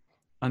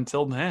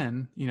until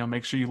then,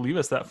 make sure you leave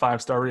us that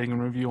 5-star rating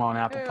and review on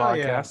Apple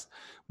Podcasts. Yeah.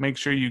 Make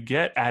sure you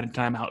get Added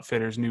Time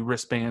Outfitters new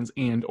wristbands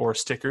and or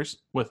stickers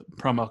with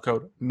promo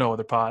code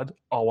NoOtherPod,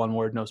 all one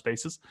word, no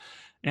spaces.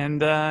 And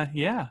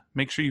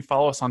make sure you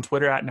follow us on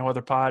Twitter at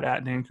NoOtherPod,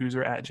 at Dan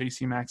Kuzer, at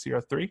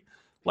JCMax03.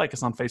 Like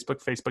us on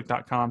Facebook,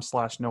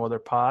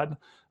 facebook.com/NoOtherPod.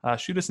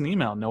 Shoot us an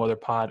email,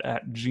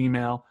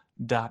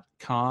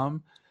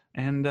 nootherpod@gmail.com.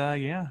 And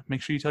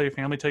make sure you tell your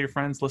family, tell your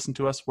friends, listen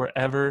to us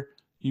wherever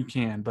you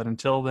can. But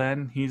until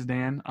then, he's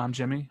Dan, I'm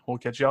Jimmy. We'll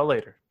catch y'all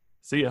later.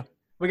 See ya.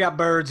 We got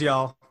birds,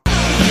 y'all. He's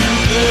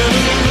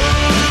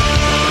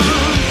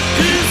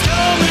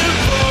coming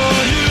for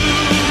you.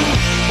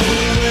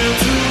 Nowhere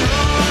to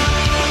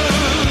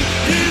run.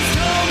 He's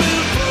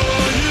coming for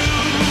you.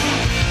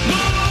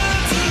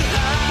 Nowhere to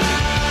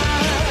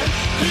hide.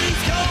 He's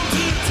come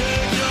to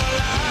take your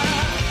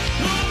life.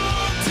 No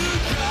one to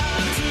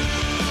cry to.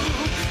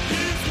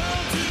 He's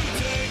come to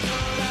take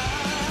your life.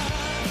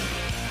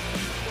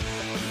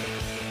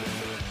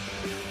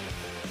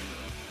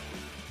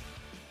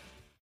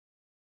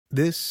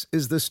 This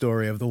is the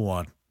story of the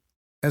one.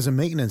 As a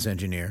maintenance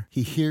engineer,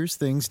 he hears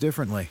things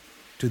differently.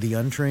 To the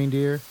untrained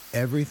ear,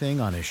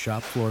 everything on his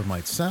shop floor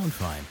might sound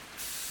fine,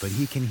 but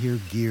he can hear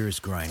gears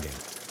grinding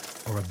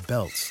or a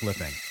belt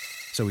slipping.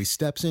 So he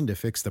steps in to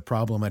fix the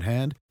problem at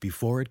hand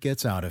before it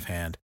gets out of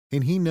hand.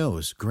 And he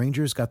knows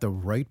Grainger's got the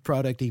right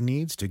product he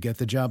needs to get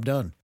the job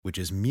done, which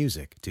is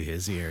music to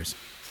his ears.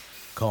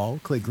 Call,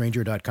 click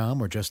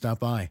Grainger.com, or just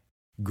stop by.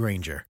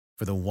 Grainger,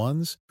 for the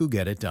ones who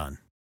get it done.